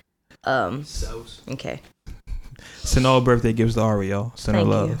hate. Sauce. Okay. Send all birthday gifts to Ari, y'all. Send her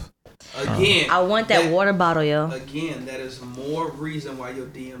Thank love. you. Again. I want that water bottle, yo. Again, that is more reason why your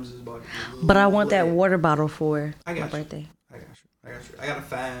DMs is about to be But I want that lit. water bottle for I my got you. birthday. I got you. I gotta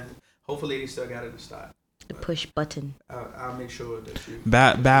find. Hopefully, they still got it in stock. The push button. I'll make sure that you.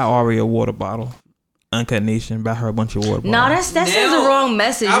 Buy Ari a water bottle. Uncut Nation, buy her a bunch of water bottles. No, that sends Now- the wrong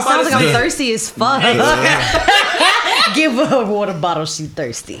message. It I'm sounds about like to I'm say- thirsty as fuck. Give her a water bottle. She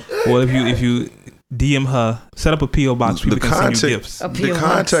thirsty. Well, if you DM her. Set up a PO box. People can send you gifts. The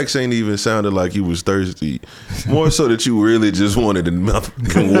context ain't even sounded like you was thirsty. More so that you really just wanted a water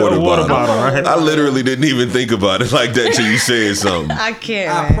bottle. Right? I literally didn't even think about it like that till you said something. I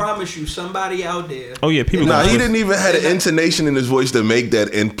can't. I man. promise you, somebody out there. Oh yeah, people. Nah, he didn't even have an intonation in his voice to make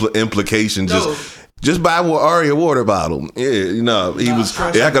that implication. No. Just buy Aria water bottle. Yeah, he was.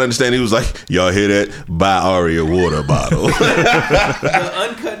 Yeah, I can understand. He was like, "Y'all hear that? Buy Aria water bottle." The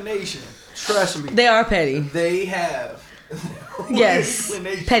Uncut Nation. Trust me. They are petty. They have. Yes.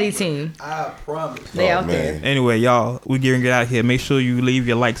 Petty team. I promise. They out there. Anyway, y'all, we're getting it out here. Make sure you leave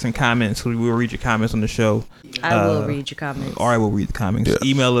your likes and comments. So we'll read your comments on the show. I will read your comments. All right, we'll read the comments. Yeah.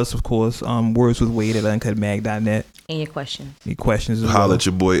 Email us, of course. wordswithwade@uncutmag.net. And your questions. Any questions? As Holla well. at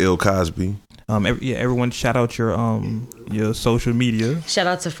your boy L Cosby. Everyone, shout out your social media. Shout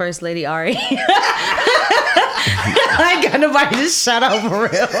out to First Lady Ari. I ain't got nobody to shout out for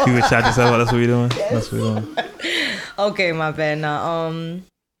real. You would shout yourself out. That's what we're doing. That's what we're doing. Okay, my bad. Now,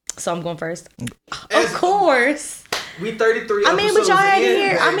 so I'm going first. Of course. We 33. I mean, but y'all had to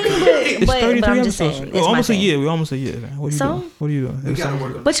hear. I mean, but I'm just saying. It's We're almost my a thing. year. We're almost a year. What are you So? doing? What are you doing? We gotta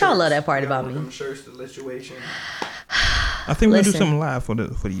work on But the y'all shirts. love that part We gotta about work me. on the shirts, the situation. I think we'll do Listen. something live for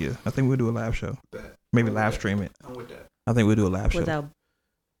the year. I think we'll do a live show. Bet. Maybe I'm live with stream it. that. I'm with that. I think we'll do a live show Without.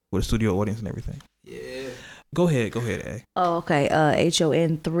 with a studio audience and everything. Yeah. Go ahead, A. Oh, okay.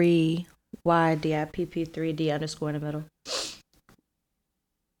 HON3YDIPP3D _ in the middle.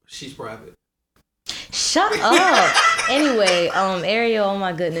 She's private. Shut up. Anyway, Ariel, oh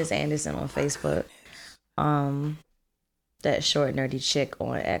my goodness, Anderson on Facebook. That short nerdy chick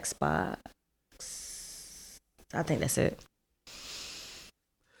on Xbox. I think that's it.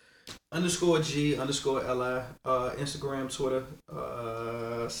 _G_LI, Instagram, Twitter,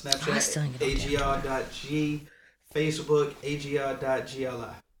 I still Snapchat, ain't get no AGR.G, Facebook,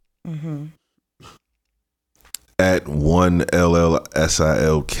 AGR.GLI. Mm-hmm. At 1LLSILK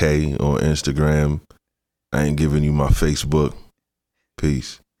on Instagram. I ain't giving you my Facebook.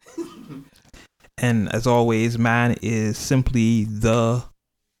 Peace. And as always, mine is simply the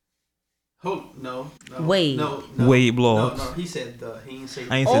No. Wade. No. Wade Blogs. No, he said the. He didn't say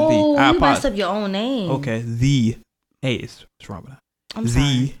I ain't the. said the. Oh, I you messed apologize. up your own name. Okay, the. Hey, it's wrong with that. I'm The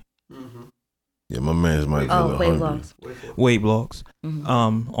sorry. Mm-hmm. Yeah, my man's might feel Oh, Wade 100. Vlogs. Wait for it. Wade Blogs.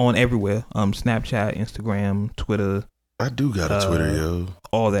 Mhm. On everywhere. Snapchat, Instagram, Twitter, I do got a Twitter, yo.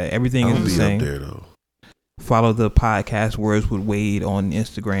 all that. Everything I'm is gonna the be same. up there though. Follow the podcast Words with Wade on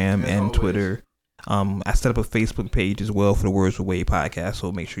Instagram As and always. Twitter. I set up a Facebook page as well for the Words with Wade podcast,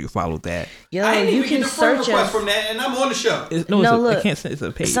 so make sure you follow that. Yo, I didn't you even can get the friend search request us. from that, and I'm on the show. Look, It's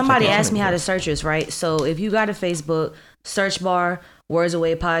a page. Somebody I can't asked send me it. how to search us, right? So if you got a Facebook search bar, Words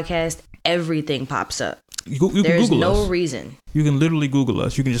Away Podcast, everything pops up. You can There's Google no us. reason. You can literally Google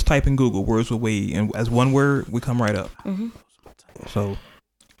us. You can just type in Google Words with Wade, and as one word, we come right up. Mm-hmm. So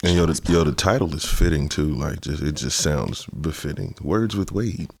And the title is fitting too. Like it just sounds befitting. Words with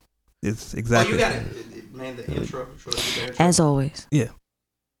Wade. it's Oh, exactly you got it, man. The intro. As always. the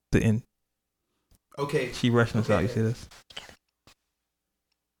end. Okay. She rushing us out. You Okay. see this?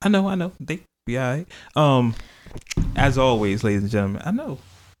 I know. They be all right. As always, ladies and gentlemen, I know.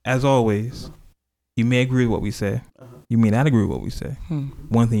 As always, you may agree with what we say. You may not agree with what we say.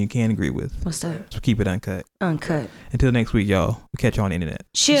 One thing you can agree with. What's that? So keep it uncut. Uncut. Until next week, y'all. We'll catch you on the internet.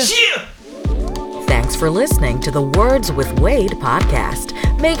 Cheers. Thanks for listening to the Words with Wade podcast.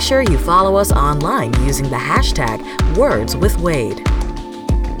 Make sure you follow us online using the hashtag Words with Wade.